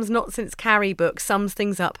Mandelbaum's Not Since Carrie book sums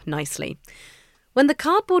things up nicely. When the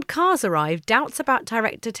cardboard cars arrive, doubts about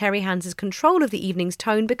director Terry Hands' control of the evening's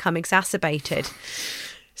tone become exacerbated.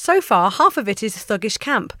 So far, half of it is thuggish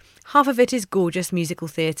camp, half of it is gorgeous musical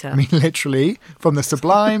theatre. I mean, literally, from the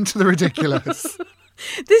sublime to the ridiculous.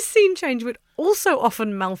 This scene change would also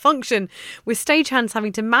often malfunction, with stagehands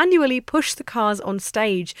having to manually push the cars on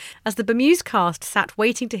stage as the bemused cast sat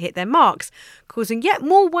waiting to hit their marks, causing yet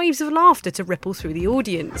more waves of laughter to ripple through the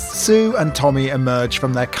audience. Sue and Tommy emerge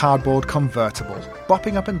from their cardboard convertible,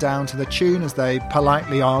 bopping up and down to the tune as they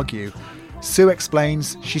politely argue. Sue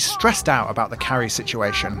explains she's stressed out about the Carrie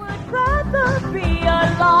situation. I'd rather be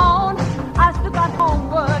alone. I still got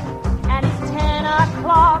homework and it's 10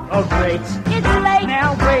 o'clock. Oh, great. It's late.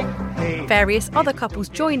 Now, wait. Various other couples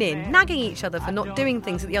join in, nagging each other for not doing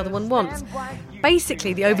things that the other one wants.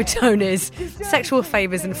 Basically, the overtone is sexual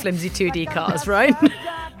favours and flimsy 2D cars, right?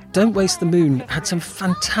 Don't Waste the Moon had some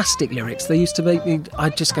fantastic lyrics. They used to make me,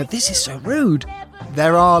 I'd just go, this is so rude.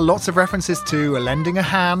 There are lots of references to lending a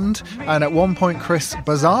hand, and at one point Chris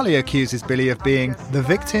bizarrely accuses Billy of being the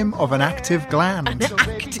victim of an active gland. An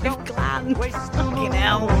active gland? Fucking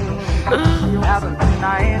hell.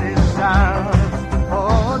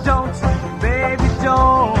 Oh, don't, baby,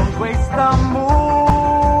 don't waste the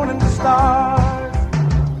moon and the stars.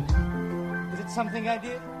 Is it something I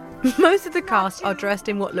did? Most of the cast are dressed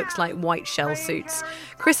in what looks like white shell suits.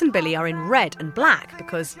 Chris and Billy are in red and black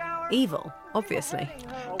because evil, obviously.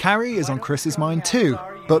 Carrie is on Chris's mind too,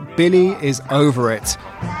 but Billy is over it.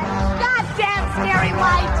 Goddamn Scary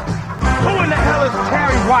White! Who in the hell is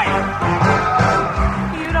Terry White?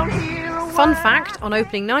 You don't hear Fun fact, on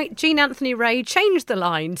opening night, Gene Anthony Ray changed the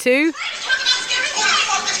line to...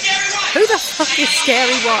 Who the fuck is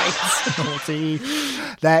Scary White?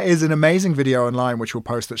 There is an amazing video online which we'll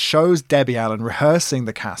post that shows Debbie Allen rehearsing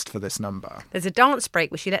the cast for this number. There's a dance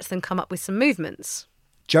break where she lets them come up with some movements.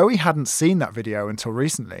 Joey hadn't seen that video until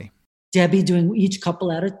recently. Debbie doing each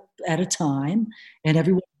couple at a time, and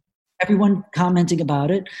everyone commenting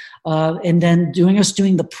about it, and then doing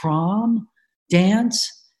the prom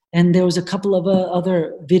dance. And there was a couple of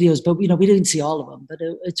other videos, but we didn't see all of them. But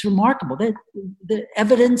it's remarkable that the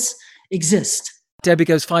evidence exists. Debbie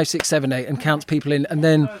goes 5, 6, 7, 8 and counts people in, and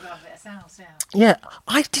then yeah,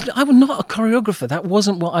 I was not a choreographer. That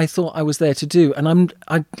wasn't what I thought I was there to do, and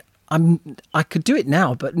I could do it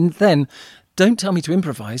now, but then don't tell me to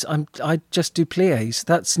improvise. I just do pliés.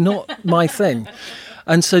 That's not my thing.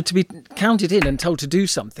 And so to be counted in and told to do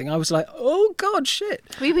something, I was like, oh, God, shit.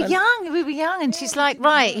 We were young. And she's like,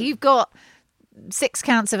 right, you've got 6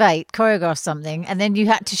 counts of 8, choreograph something. And then you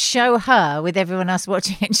had to show her with everyone else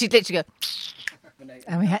watching it. And she'd literally go,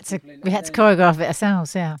 and we had to choreograph it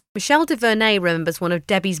ourselves, yeah. Michelle DeVernay remembers one of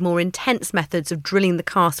Debbie's more intense methods of drilling the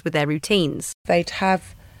cast with their routines. They'd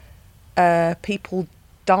have people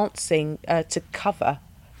dancing to cover,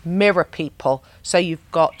 mirror people. So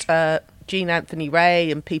you've got... Gene Anthony Ray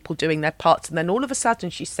and people doing their parts, and then all of a sudden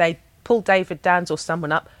she'd say, pull David Dans or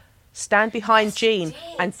someone up, stand behind Gene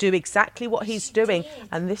and do exactly what he's doing.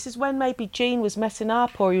 And this is when maybe Gene was messing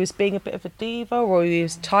up, or he was being a bit of a diva, or he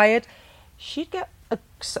was tired. She'd get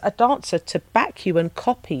a dancer to back you and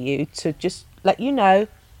copy you to just let you know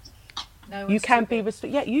you can be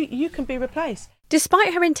you can be replaced.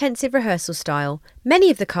 Despite her intensive rehearsal style,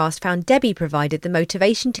 many of the cast found Debbie provided the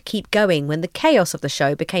motivation to keep going when the chaos of the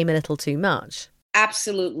show became a little too much.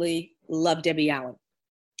 Absolutely love Debbie Allen.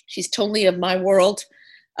 She's totally of my world.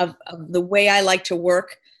 of the way I like to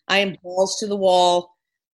work. I am balls to the wall.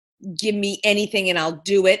 Give me anything and I'll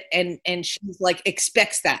do it. And she's like,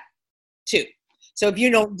 expects that too. So if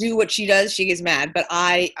you don't do what she does, she gets mad. But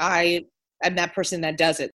I am that person that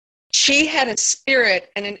does it. She had a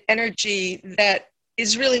spirit and an energy that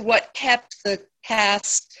is really what kept the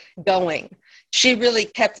cast going. She really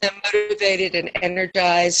kept them motivated and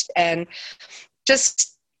energized, and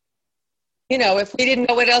just, you know, if we didn't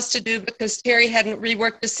know what else to do because Terry hadn't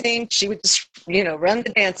reworked the scene, she would just, you know, run the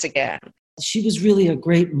dance again. She was really a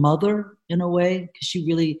great mother in a way, because she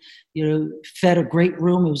really, you know, fed a great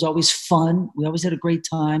room. It was always fun. We always had a great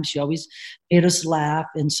time. She always made us laugh,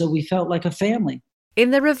 and so we felt like a family.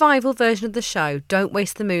 In the revival version of the show, Don't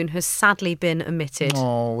Waste the Moon has sadly been omitted.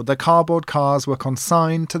 Oh, the cardboard cars were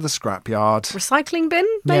consigned to the scrapyard. Recycling bin,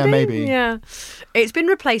 maybe? Yeah, maybe. Yeah. It's been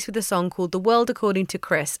replaced with a song called The World According to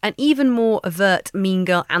Chris, an even more overt mean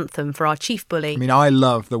girl anthem for our chief bully. I mean, I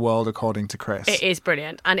love The World According to Chris. It is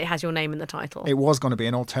brilliant, and it has your name in the title. It was going to be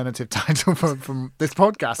an alternative title from this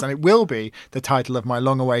podcast, and it will be the title of my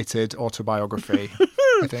long-awaited autobiography,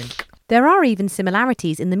 I think. There are even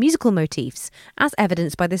similarities in the musical motifs, as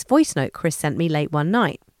evidenced by this voice note Chris sent me late one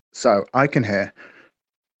night. So I can hear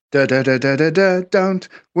da da da da da da, don't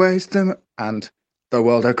waste them, and The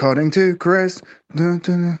World According to Chris, da,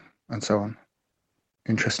 da, da, and so on.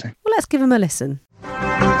 Interesting. Well, let's give him a listen. The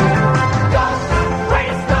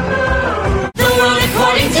world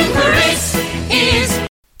according to Chris is...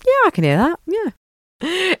 Yeah, I can hear that, yeah.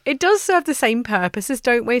 It does serve the same purpose as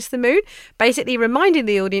Don't Waste the Moon, basically reminding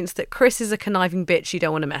the audience that Chris is a conniving bitch you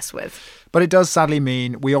don't want to mess with. But it does sadly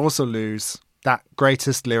mean we also lose that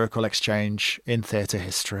greatest lyrical exchange in theatre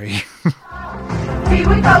history. We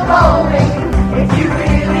would go bowling if you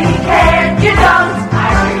really cared. You don't,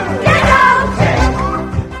 you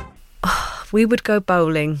don't. We would go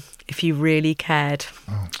bowling if you really cared.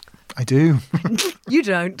 I do. You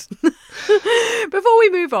don't. Before we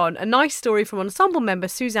move on, a nice story from ensemble member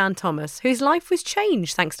Suzanne Thomas, whose life was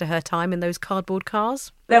changed thanks to her time in those cardboard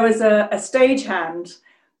cars. There was a stagehand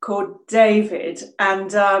called David,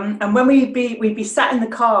 and when we'd be sat in the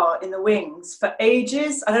car in the wings for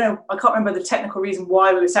ages. I don't know, I can't remember the technical reason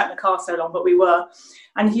why we were sat in the car so long, but we were.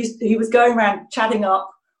 And he was going around chatting up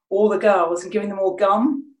all the girls and giving them all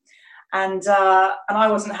gum, and I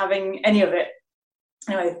wasn't having any of it.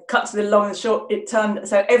 Anyway, cut to the long and short, it turned,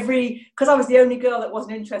 so because I was the only girl that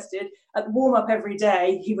wasn't interested, at the warm-up every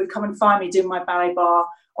day, he would come and find me doing my ballet bar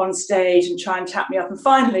on stage and try and chat me up. And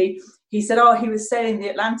finally, he said, he was sailing the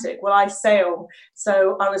Atlantic. Well, I sail.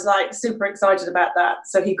 So I was like super excited about that.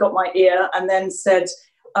 So he got my ear and then said,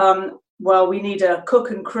 well, we need a cook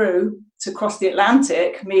and crew to cross the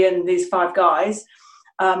Atlantic, me and these 5 guys.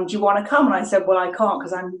 Do you want to come? And I said, well, I can't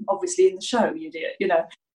because I'm obviously in the show, you idiot, you know.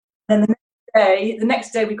 And the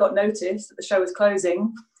next day we got notice that the show was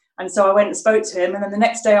closing, and so I went and spoke to him, and then the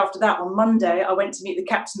next day after that, on Monday, I went to meet the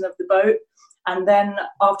captain of the boat, and then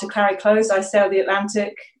after Clary closed, I sailed the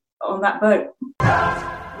Atlantic on that boat.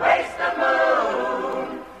 Don't waste the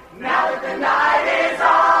moon, now that the night is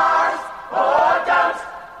ours. Oh, don't,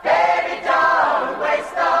 baby, don't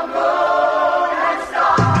waste the moon and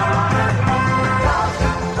stars. Don't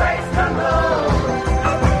waste the moon,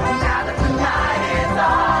 now that the night is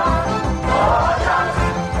ours.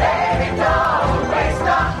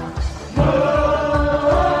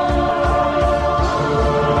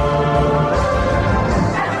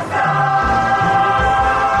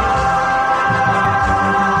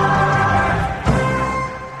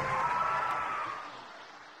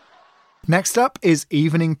 Next up is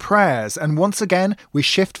Evening Prayers, and once again we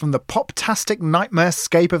shift from the pop-tastic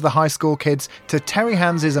nightmare-scape of the high school kids to Terry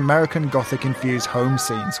Hands' American Gothic-infused home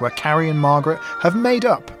scenes, where Carrie and Margaret have made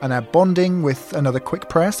up and are bonding with another quick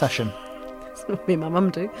prayer session. That's what me and my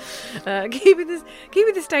mum do. Keeping the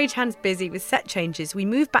stagehands busy with set changes, we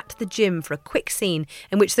move back to the gym for a quick scene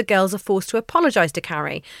in which the girls are forced to apologise to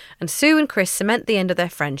Carrie, and Sue and Chris cement the end of their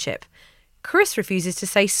friendship. Chris refuses to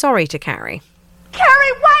say sorry to Carrie.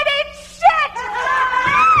 Carrie White ain't shit!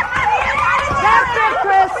 That's it,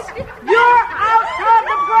 Chris! You're out on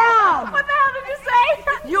the ground! What the hell did you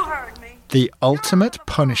say? You heard me. The ultimate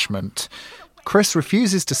punishment. Chris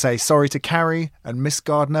refuses to say sorry to Carrie, and Miss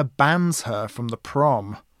Gardner bans her from the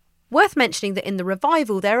prom. Worth mentioning that in the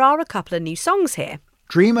revival there are a couple of new songs here.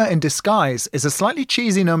 Dreamer in Disguise is a slightly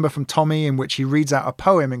cheesy number from Tommy in which he reads out a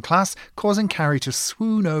poem in class, causing Carrie to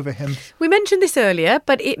swoon over him. We mentioned this earlier,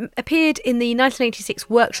 but it appeared in the 1986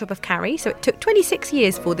 workshop of Carrie, so it took 26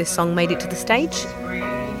 years before this song made it to the stage.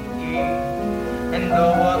 And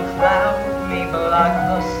though a cloud may block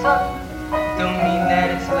the sun, don't mean that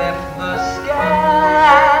it's left the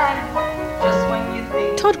sky. Just when you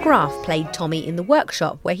think Todd Graff played Tommy in the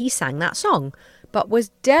workshop where he sang that song, but was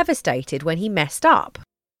devastated when he messed up.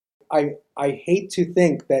 I hate to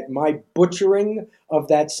think that my butchering of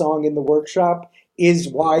that song in the workshop is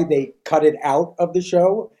why they cut it out of the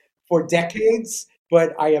show for decades,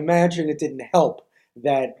 but I imagine it didn't help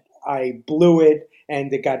that I blew it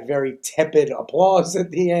and it got very tepid applause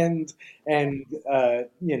at the end, and,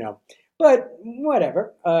 but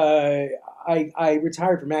whatever. I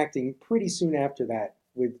retired from acting pretty soon after that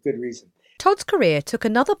with good reason. Todd's career took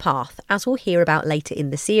another path, as we'll hear about later in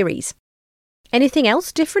the series. Anything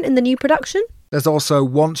else different in the new production? There's also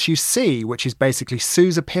Once You See, which is basically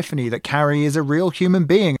Sue's epiphany that Carrie is a real human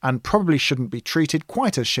being and probably shouldn't be treated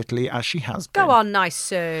quite as shittily as she has been. Go on, nice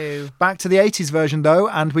Sue. Back to the 80s version, though,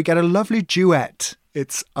 and we get a lovely duet.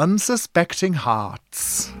 It's Unsuspecting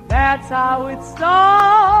Hearts. That's how it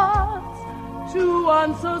starts, to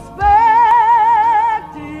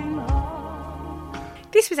unsuspecting hearts.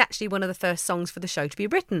 This was actually one of the first songs for the show to be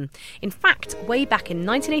written. In fact, way back in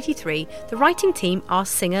 1983, the writing team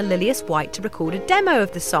asked singer Lillias White to record a demo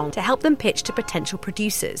of the song to help them pitch to potential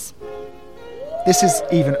producers. This is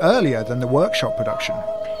even earlier than the workshop production.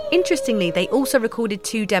 Interestingly, they also recorded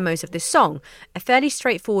 2 demos of this song, a fairly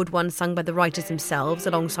straightforward one sung by the writers themselves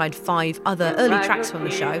alongside 5 other early tracks from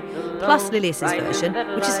the show, plus Lillias's version,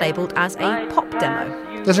 which is labelled as a pop demo.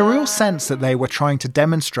 There's a real sense that they were trying to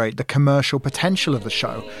demonstrate the commercial potential of the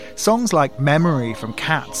show. Songs like Memory from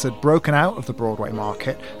Cats had broken out of the Broadway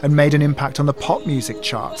market and made an impact on the pop music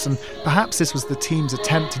charts, and perhaps this was the team's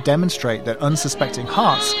attempt to demonstrate that Unsuspecting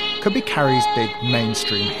Hearts could be Carrie's big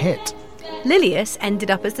mainstream hit. Lillias ended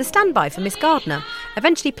up as the standby for Miss Gardner,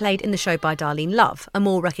 eventually played in the show by Darlene Love, a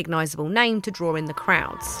more recognisable name to draw in the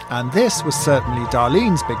crowds. And this was certainly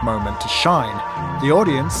Darlene's big moment to shine. The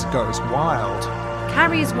audience goes wild.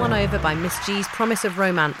 Carrie is won over by Miss G's promise of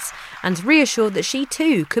romance and reassured that she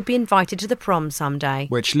too could be invited to the prom someday.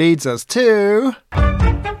 Which leads us to...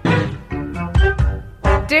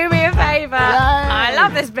 Do Me a Favour! I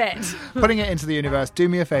love this bit! Putting it into the universe, Do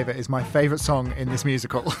Me a Favour is my favourite song in this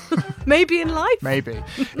musical. Maybe in life? Maybe.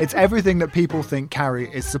 It's everything that people think Carrie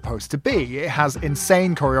is supposed to be. It has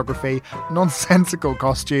insane choreography, nonsensical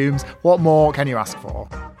costumes. What more can you ask for?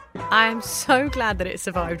 I'm so glad that it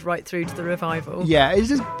survived right through to the revival. Yeah,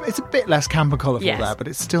 it's a bit less camp and colourful Yes. there, but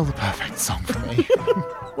it's still the perfect song for me.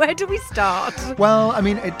 Where do we start? Well, I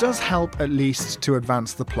mean, it does help at least to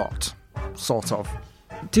advance the plot. Sort of.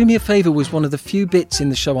 Do Me a Favour was one of the few bits in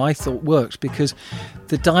the show I thought worked because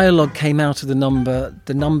the dialogue came out of the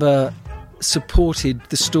number supported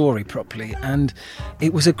the story properly, and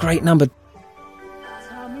it was a great number.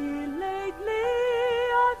 Tommy, lately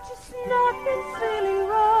I've just not been feeling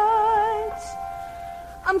right.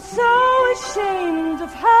 I'm so ashamed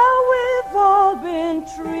of how we've all been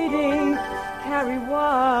treating Carrie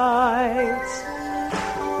White.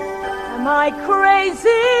 Am I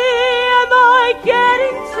crazy? Am I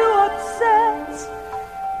getting too upset?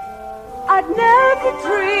 I'd never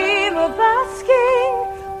dream of asking,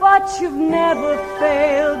 but you've never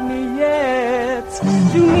failed me yet.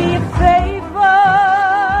 Do me a favour.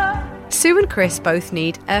 Sue and Chris both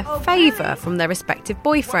need a favour from their respective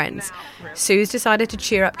boyfriends. Sue's decided to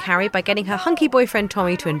cheer up Carrie by getting her hunky boyfriend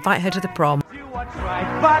Tommy to invite her to the prom.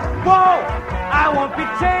 But whoa, I won't be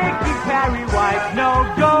taking Carrie White, no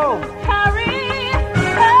go. Carrie's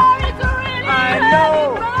really I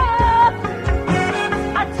know.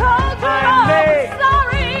 I told you I'm late.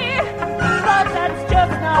 sorry, but that's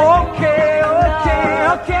just not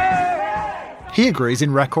Okay. He agrees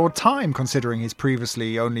in record time, considering he's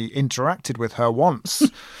previously only interacted with her once.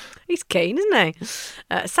 He's keen, isn't he?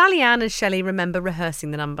 Sally Ann and Shelley remember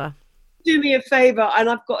rehearsing the number. Do Me a Favour, and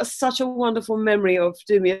I've got such a wonderful memory of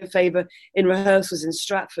Do Me a Favour in rehearsals in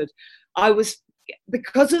Stratford.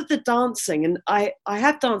 Because of the dancing, and I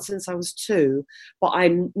have danced since I was 2, but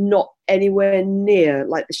I'm not anywhere near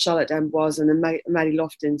like the Charlotte D'Amboise and the Maddie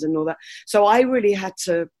Loftins and all that. So I really had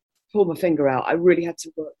to pull my finger out. I really had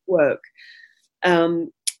to work.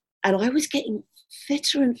 And I was getting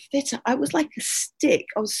fitter and fitter. I was like a stick.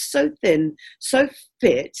 I was so thin, so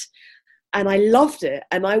fit. And I loved it.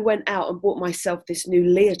 And I went out and bought myself this new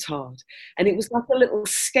leotard. And it was like a little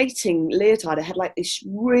skating leotard. It had like this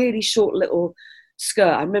really short little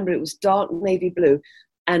skirt. I remember it was dark navy blue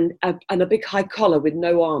and a big high collar with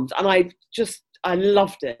no arms. And I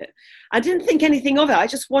loved it. I didn't think anything of it.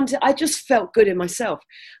 I just felt good in myself.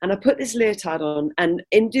 And I put this leotard on, and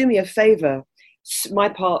in Do Me a Favour, my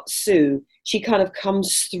part, Sue, she kind of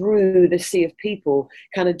comes through the sea of people,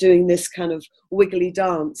 kind of doing this kind of wiggly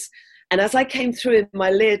dance. And as I came through in my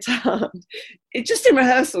leotard, just in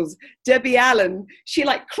rehearsals, Debbie Allen, she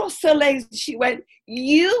like crossed her legs. She went,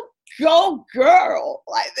 "You go, girl,"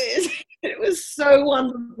 like this. It was so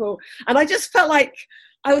wonderful. And I just felt like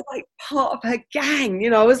I was like part of her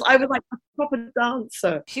gang, I was like a proper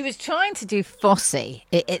dancer. She was trying to do Fosse.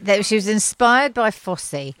 She was inspired by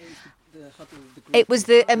Fosse. It was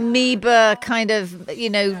the amoeba kind of,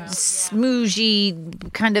 smooshy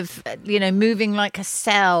kind of, moving like a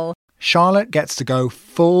cell. Charlotte gets to go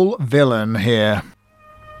full villain here.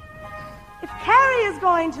 If Carrie is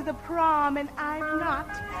going to the prom and I'm not,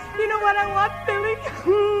 you know what I want, Billy?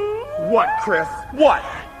 What, Chris? What?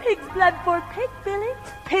 Pig's blood for pig, Billy.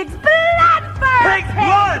 Pig's blood for Pig's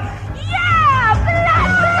blood! Yeah,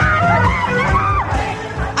 blood!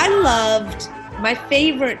 I loved, my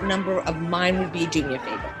favorite number of mine would be Do Me a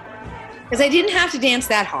Favor. Because I didn't have to dance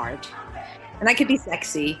that hard. And I could be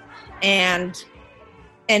sexy. And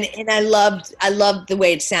I loved the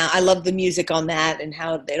way it sounded. I loved the music on that and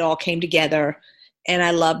how it all came together. And I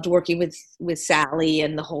loved working with Sally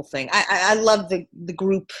and the whole thing. I loved the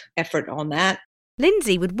group effort on that.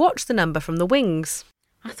 Lindsay would watch the number from the wings.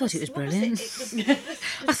 I thought it was brilliant.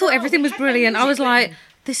 I thought everything was brilliant. I was like,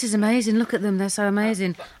 this is amazing. Look at them. They're so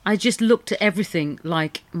amazing. I just looked at everything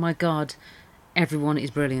like, my God, everyone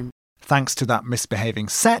is brilliant. Thanks to that misbehaving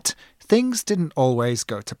set, things didn't always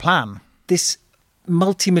go to plan. This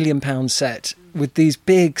multi-million-pound set with these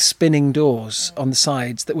big spinning doors on the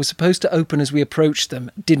sides that were supposed to open as we approached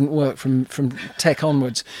them didn't work from tech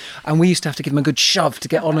onwards, and we used to have to give them a good shove to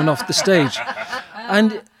get on and off the stage.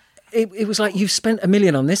 And it was like, you've spent $1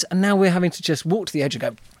 million on this and now we're having to just walk to the edge and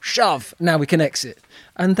go shove, now we can exit.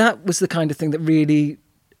 And that was the kind of thing that really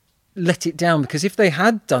let it down, because if they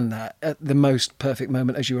had done that at the most perfect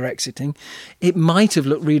moment as you were exiting, it might have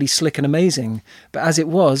looked really slick and amazing. But as it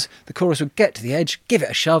was, the chorus would get to the edge, give it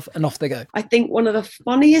a shove, and off they go. I think one of the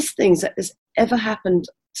funniest things that has ever happened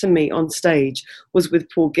to me on stage was with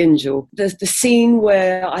Paul Gingell. There's the scene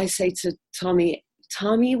where I say to Tommy,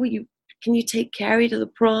 can you take Carrie to the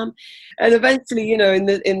prom? And eventually, in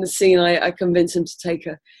the scene, I convince him to take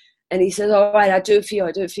her. And he says, all right, I'll do it for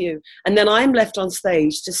you. And then I'm left on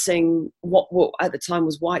stage to sing what at the time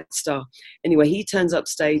was White Star. Anyway, he turns up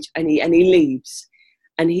stage and he leaves.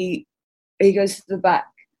 And he goes to the back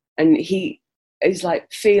and he is like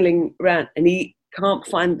feeling around and he can't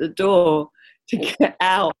find the door to get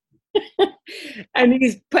out. And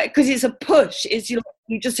because it's a push,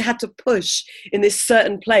 you just had to push in this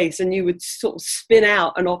certain place and you would sort of spin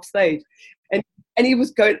out and off stage. And he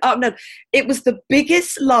was going up. No, it was the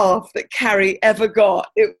biggest laugh that Carrie ever got.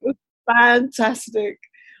 It was fantastic.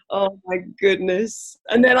 Oh my goodness.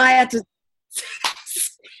 And then I had to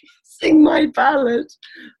sing my ballad.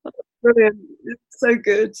 Oh, brilliant. It's so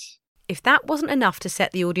good. If that wasn't enough to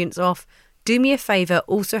set the audience off, Do Me a Favour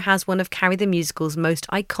also has one of Carrie the Musical's most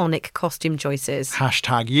iconic costume choices.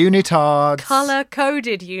 #unitards.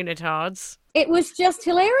 Colour-coded unitards. It was just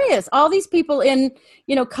hilarious. All these people in,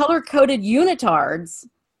 color-coded unitards.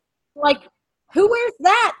 Like, who wears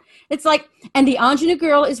that? It's like, and the ingenue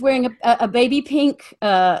girl is wearing a baby pink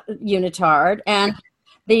unitard, and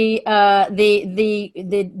the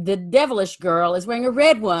devilish girl is wearing a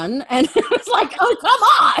red one, and it's like, oh, come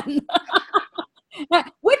on!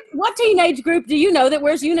 What teenage group do you know that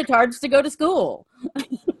wears unitards to go to school?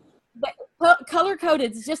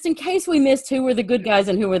 Color-coded, just in case we missed who were the good guys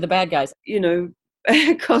and who were the bad guys.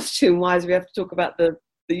 Costume-wise, we have to talk about the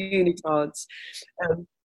unitards,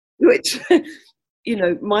 which,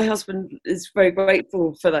 my husband is very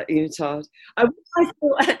grateful for that unitard. I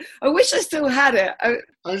wish I still had it. I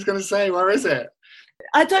was going to say, where is it?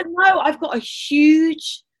 I don't know. I've got a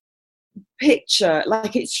huge picture,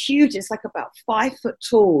 like it's huge. It's like about 5 foot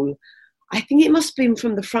tall. I think it must have been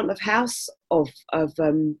from the front of house of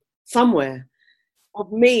somewhere,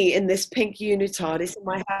 of me in this pink unitard. It's in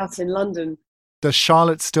my house in London. Does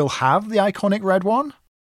Charlotte still have the iconic red one?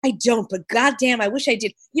 I don't, but goddamn, I wish I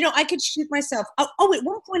did. I could shoot myself. Oh, at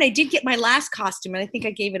one point I did get my last costume, and I think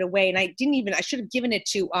I gave it away, and I should have given it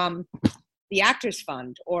to the Actors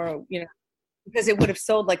Fund, or because it would have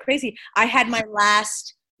sold like crazy. I had my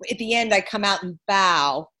last. At the end, I come out and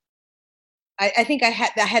bow. I think I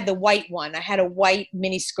had the white one. I had a white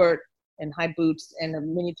mini skirt and high boots and a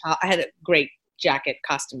mini top. I had a great jacket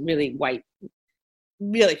costume, really white,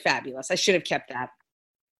 really fabulous. I should have kept that.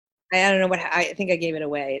 I don't know I think I gave it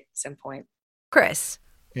away at some point. Chris.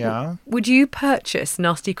 Yeah? Would you purchase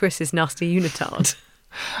Nasty Chris's Nasty Unitard?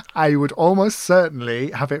 I would almost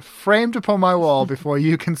certainly have it framed upon my wall before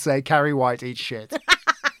you can say Carrie White eats shit.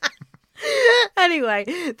 Anyway,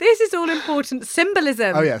 this is all important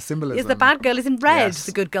symbolism. Oh, yeah, symbolism. Is the bad girl is in red, Yes.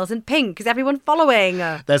 the good girl's in pink. Is everyone following?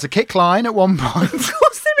 There's a kick line at one point. Of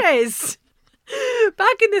course there is.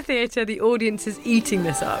 Back in the theatre, the audience is eating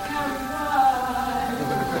this up.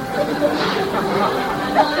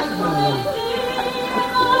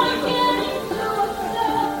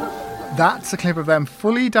 That's a clip of them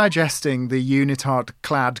fully digesting the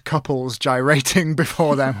unitard-clad couples gyrating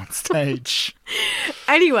before them on stage.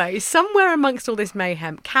 Anyway, somewhere amongst all this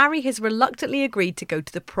mayhem, Carrie has reluctantly agreed to go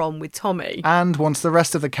to the prom with Tommy. And once the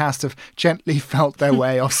rest of the cast have gently felt their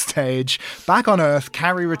way off stage, back on Earth,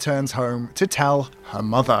 Carrie returns home to tell her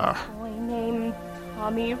mother. Boy named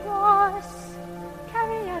Tommy Ross,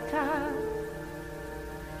 Carrietta.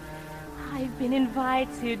 I've been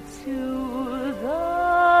invited to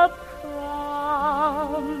the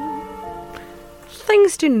prom.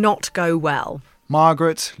 Things do not go well.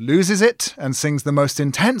 Margaret loses it and sings the most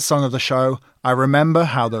intense song of the show, I Remember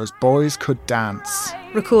How Those Boys Could Dance.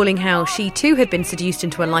 Recalling how she too had been seduced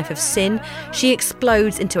into a life of sin, she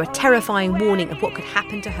explodes into a terrifying warning of what could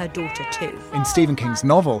happen to her daughter too. In Stephen King's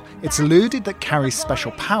novel, it's alluded that Carrie's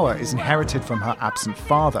special power is inherited from her absent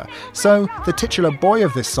father, so the titular boy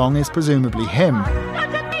of this song is presumably him.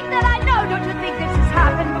 Don't you think that I know? Don't you think this has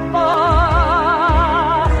happened before?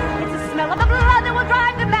 It's the smell of the blood that will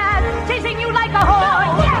drive the mad, chasing you like a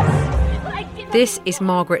whore. Yes! But I didn't. This is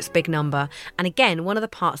Margaret's big number, and again, one of the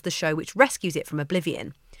parts of the show which rescues it from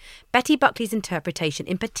oblivion. Betty Buckley's interpretation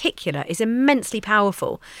in particular is immensely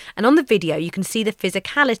powerful, and on the video you can see the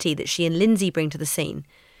physicality that she and Lindsay bring to the scene.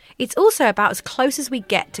 It's also about as close as we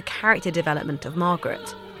get to character development of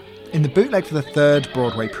Margaret. In the bootleg for the third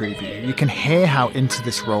Broadway preview, you can hear how into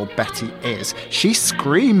this role Betty is. She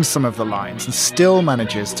screams some of the lines and still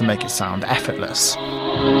manages to make it sound effortless.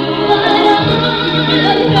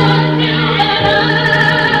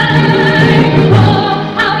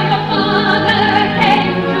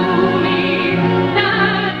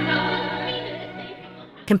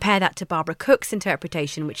 Compare that to Barbara Cook's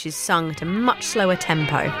interpretation, which is sung at a much slower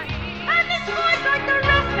tempo. And this boy's like the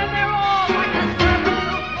rest, and they're all like the servants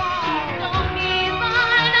who fall. Only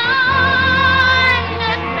thine eyes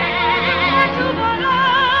that bear to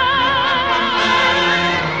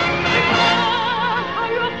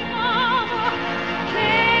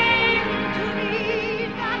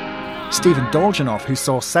Stephen Dolgenoff, who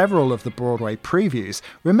saw several of the Broadway previews,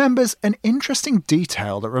 remembers an interesting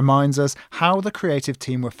detail that reminds us how the creative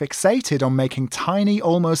team were fixated on making tiny,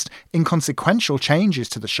 almost inconsequential changes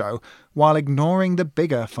to the show while ignoring the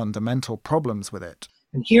bigger fundamental problems with it.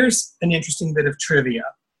 And here's an interesting bit of trivia.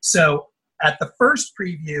 So at the first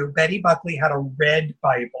preview, Betty Buckley had a red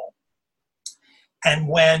Bible. And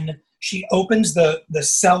when she opens the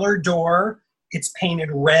cellar door, it's painted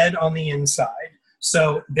red on the inside.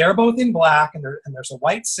 So they're both in black, and there's a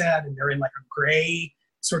white set, and they're in like a gray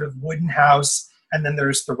sort of wooden house. And then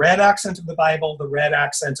there's the red accent of the Bible, the red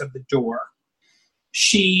accent of the door.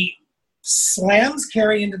 She slams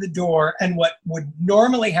Carrie into the door, and what would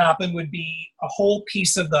normally happen would be a whole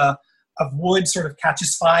piece of wood sort of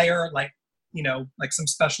catches fire, like some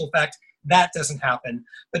special effect. That doesn't happen.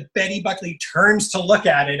 But Betty Buckley turns to look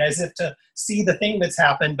at it as if to see the thing that's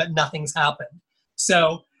happened, but nothing's happened.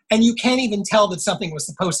 So, and you can't even tell that something was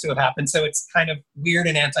supposed to have happened. So it's kind of weird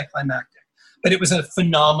and anticlimactic. But it was a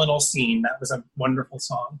phenomenal scene. That was a wonderful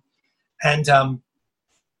song. And, to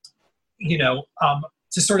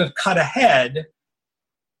sort of cut ahead,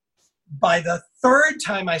 by the third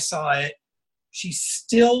time I saw it, she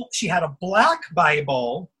had a black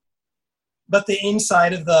Bible, but the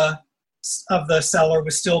inside of the cellar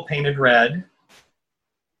was still painted red.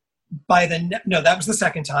 That was the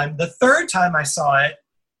second time. The third time I saw it,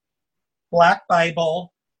 black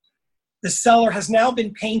Bible. The cellar has now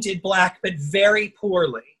been painted black, but very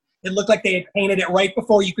poorly. It looked like they had painted it right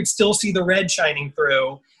before you could still see the red shining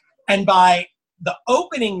through. And by the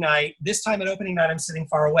opening night, this time at opening night, I'm sitting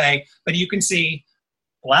far away, but you can see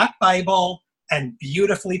black Bible and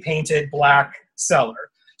beautifully painted black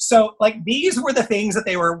cellar. So, these were the things that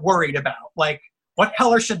they were worried about. Like, what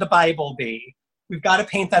color should the Bible be? We've got to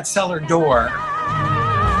paint that cellar door.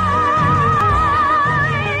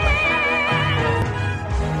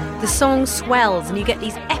 The song swells and you get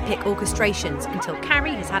these epic orchestrations until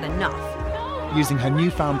Carrie has had enough. Using her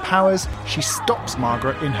newfound powers, she stops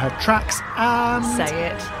Margaret in her tracks and... Say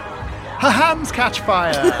it. Her hands catch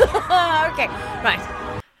fire! Okay,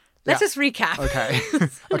 right. Let's just recap. Okay,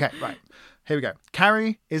 right. Here we go.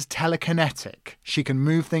 Carrie is telekinetic. She can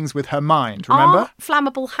move things with her mind, remember? Are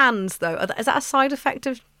flammable hands, though, is that a side effect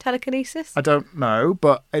of telekinesis? I don't know,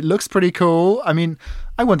 but it looks pretty cool. I mean,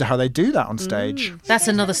 I wonder how they do that on stage. That's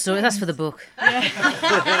another story. That's for the book.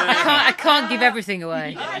 I can't give everything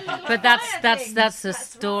away, but that's a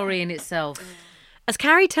story in itself. As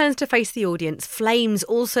Carrie turns to face the audience, flames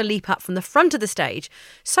also leap up from the front of the stage,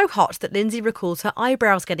 so hot that Lindsay recalls her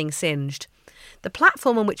eyebrows getting singed. The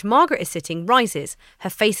platform on which Margaret is sitting rises, her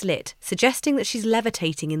face lit, suggesting that she's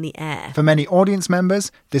levitating in the air. For many audience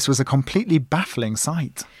members, this was a completely baffling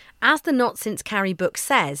sight. As the Not Since Carrie book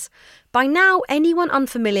says, by now anyone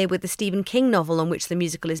unfamiliar with the Stephen King novel on which the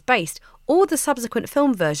musical is based, or the subsequent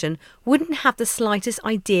film version, wouldn't have the slightest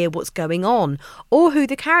idea what's going on, or who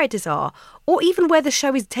the characters are, or even where the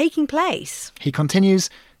show is taking place. He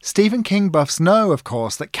continues, Stephen King buffs know, of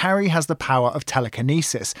course, that Carrie has the power of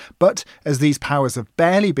telekinesis, but as these powers have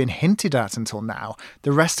barely been hinted at until now,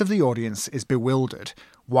 the rest of the audience is bewildered.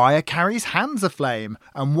 Why are Carrie's hands aflame?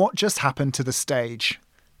 And what just happened to the stage?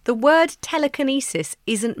 The word telekinesis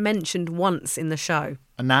isn't mentioned once in the show.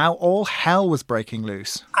 And now all hell was breaking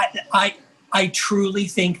loose. I truly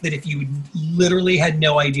think that if you literally had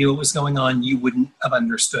no idea what was going on, you wouldn't have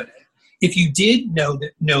understood it. If you did know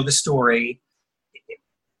the story,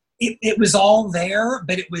 it was all there,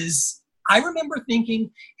 but I remember thinking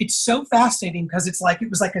it's so fascinating because it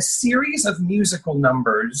was like a series of musical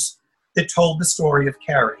numbers that told the story of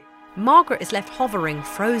Carrie. Margaret is left hovering,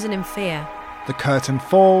 frozen in fear. The curtain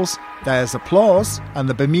falls, there's applause, and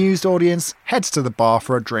the bemused audience heads to the bar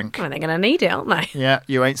for a drink. Well, they're going to need it, aren't they? Yeah,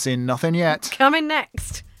 you ain't seen nothing yet. Coming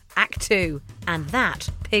next, Act 2, and that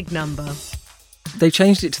pig number. They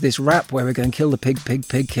changed it to this rap where we're going, kill the pig,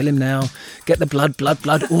 kill him now, get the blood,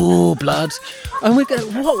 ooh, blood. And we're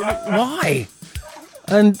going, what, why?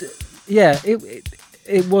 And yeah,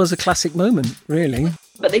 it was a classic moment, really.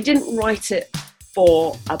 But they didn't write it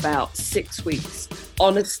for about 6 weeks.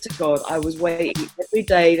 Honest to God, I was waiting every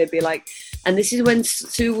day. They'd be like, and this is when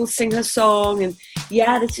Sue will sing her song, and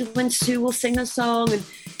yeah, this is when Sue will sing her song,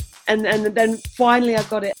 and then finally I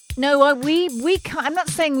got it. No, we can't, I'm not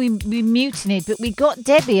saying we mutinied, but we got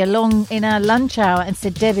Debbie along in our lunch hour and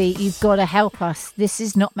said, Debbie, you've got to help us. This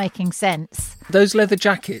is not making sense. Those leather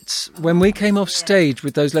jackets, when we came off stage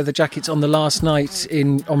with those leather jackets on the last night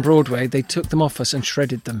on Broadway, they took them off us and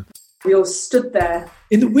shredded them. We all stood there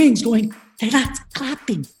in the wings going, they're not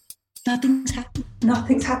clapping. Nothing's happening.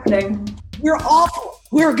 Nothing's happening. We're awful.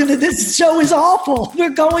 This show is awful. We're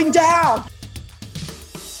going down.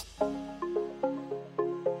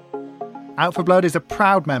 Out for Blood is a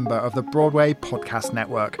proud member of the Broadway Podcast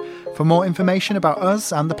Network. For more information about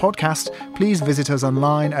us and the podcast, please visit us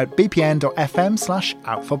online at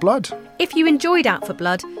bpn.fm/outforblood. If you enjoyed Out for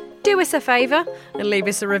Blood, do us a favour and leave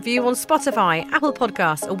us a review on Spotify, Apple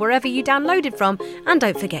Podcasts, or wherever you downloaded from, and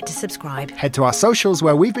don't forget to subscribe. Head to our socials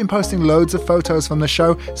where we've been posting loads of photos from the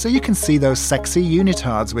show so you can see those sexy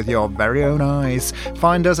unitards with your very own eyes.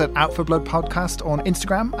 Find us at Out for Blood Podcast on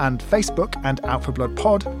Instagram and Facebook, and Out for Blood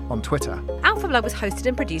Pod on Twitter. Out for Blood was hosted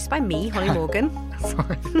and produced by me, Holly Morgan.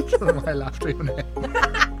 Sorry, I don't know why I laughed at your name.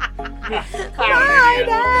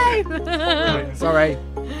 My name! Sorry.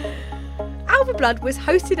 Out for Blood was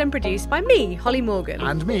hosted and produced by me, Holly Morgan.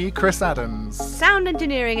 And me, Chris Adams. Sound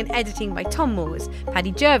engineering and editing by Tom Moores.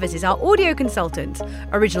 Paddy Jervis is our audio consultant.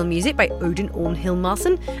 Original music by Odin Orn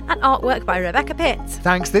Hilmarson and artwork by Rebecca Pitts.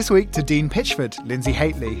 Thanks this week to Dean Pitchford, Lindsay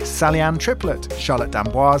Haitley, Sally Ann Triplett, Charlotte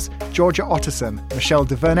D'Amboise, Georgia Otterson, Michelle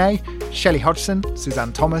DeVernay, Shelley Hodgson,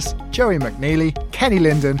 Suzanne Thomas, Joey McNeely, Kenny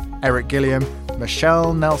Linden, Eric Gilliam,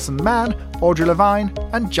 Michelle Nelson-Mann, Audrey Levine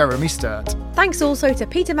and Jeremy Sturt. Thanks also to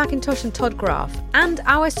Peter McIntosh and Todd Graff, and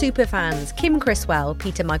our superfans Kim Criswell,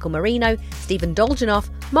 Peter Michael Marino, Stephen Dolgenoff,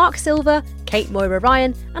 Mark Silver, Kate Moira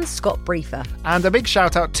Ryan and Scott Briefer. And a big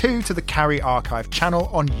shout out too to the Carrie Archive channel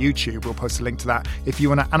on YouTube. We'll post a link to that if you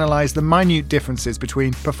want to analyse the minute differences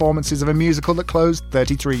between performances of a musical that closed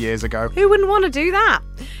 33 years ago. Who wouldn't want to do that?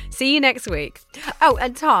 See you next week. Oh,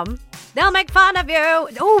 and Tom, they'll make fun of you.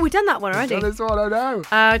 Oh, we've done that one already. This one, I know.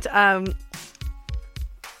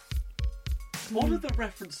 What are the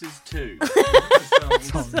references to?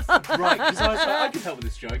 Right, because I can help with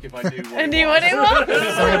this joke if I do what it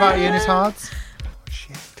was. Sorry about unitards.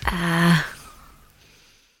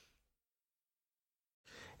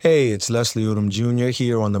 Hey, it's Leslie Odom Jr.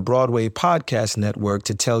 here on the Broadway Podcast Network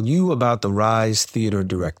to tell you about the Rise Theater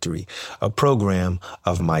Directory, a program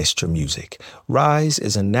of Maestro Music. Rise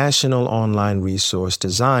is a national online resource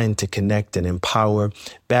designed to connect and empower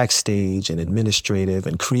backstage and administrative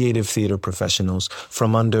and creative theater professionals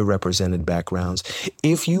from underrepresented backgrounds.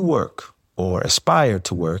 If you work or aspire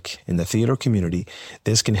to work in the theater community,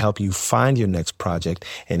 this can help you find your next project.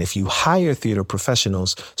 And if you hire theater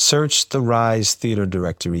professionals, search the Rise Theater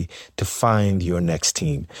Directory to find your next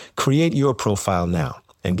team. Create your profile now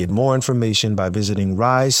And get more information by visiting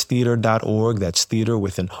risetheater.org. That's theater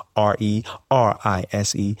with an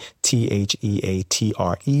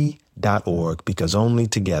RERISETHEATRE.org, because only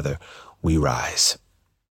together we rise.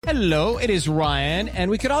 Hello, it is Ryan, and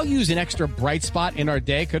we could all use an extra bright spot in our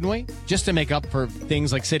day, couldn't we? Just to make up for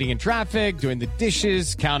things like sitting in traffic, doing the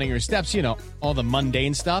dishes, counting your steps, you know, all the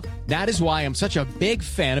mundane stuff. That is why I'm such a big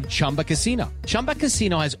fan of Chumba Casino. Chumba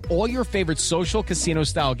Casino has all your favorite social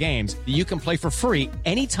casino-style games that you can play for free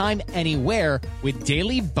anytime, anywhere with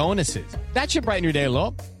daily bonuses. That should brighten your day a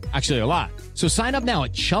little. Actually, a lot. So sign up now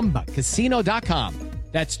at ChumbaCasino.com.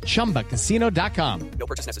 That's ChumbaCasino.com. No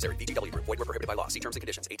purchase necessary. VGW Group. Void where prohibited by law. See terms and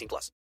conditions. 18+.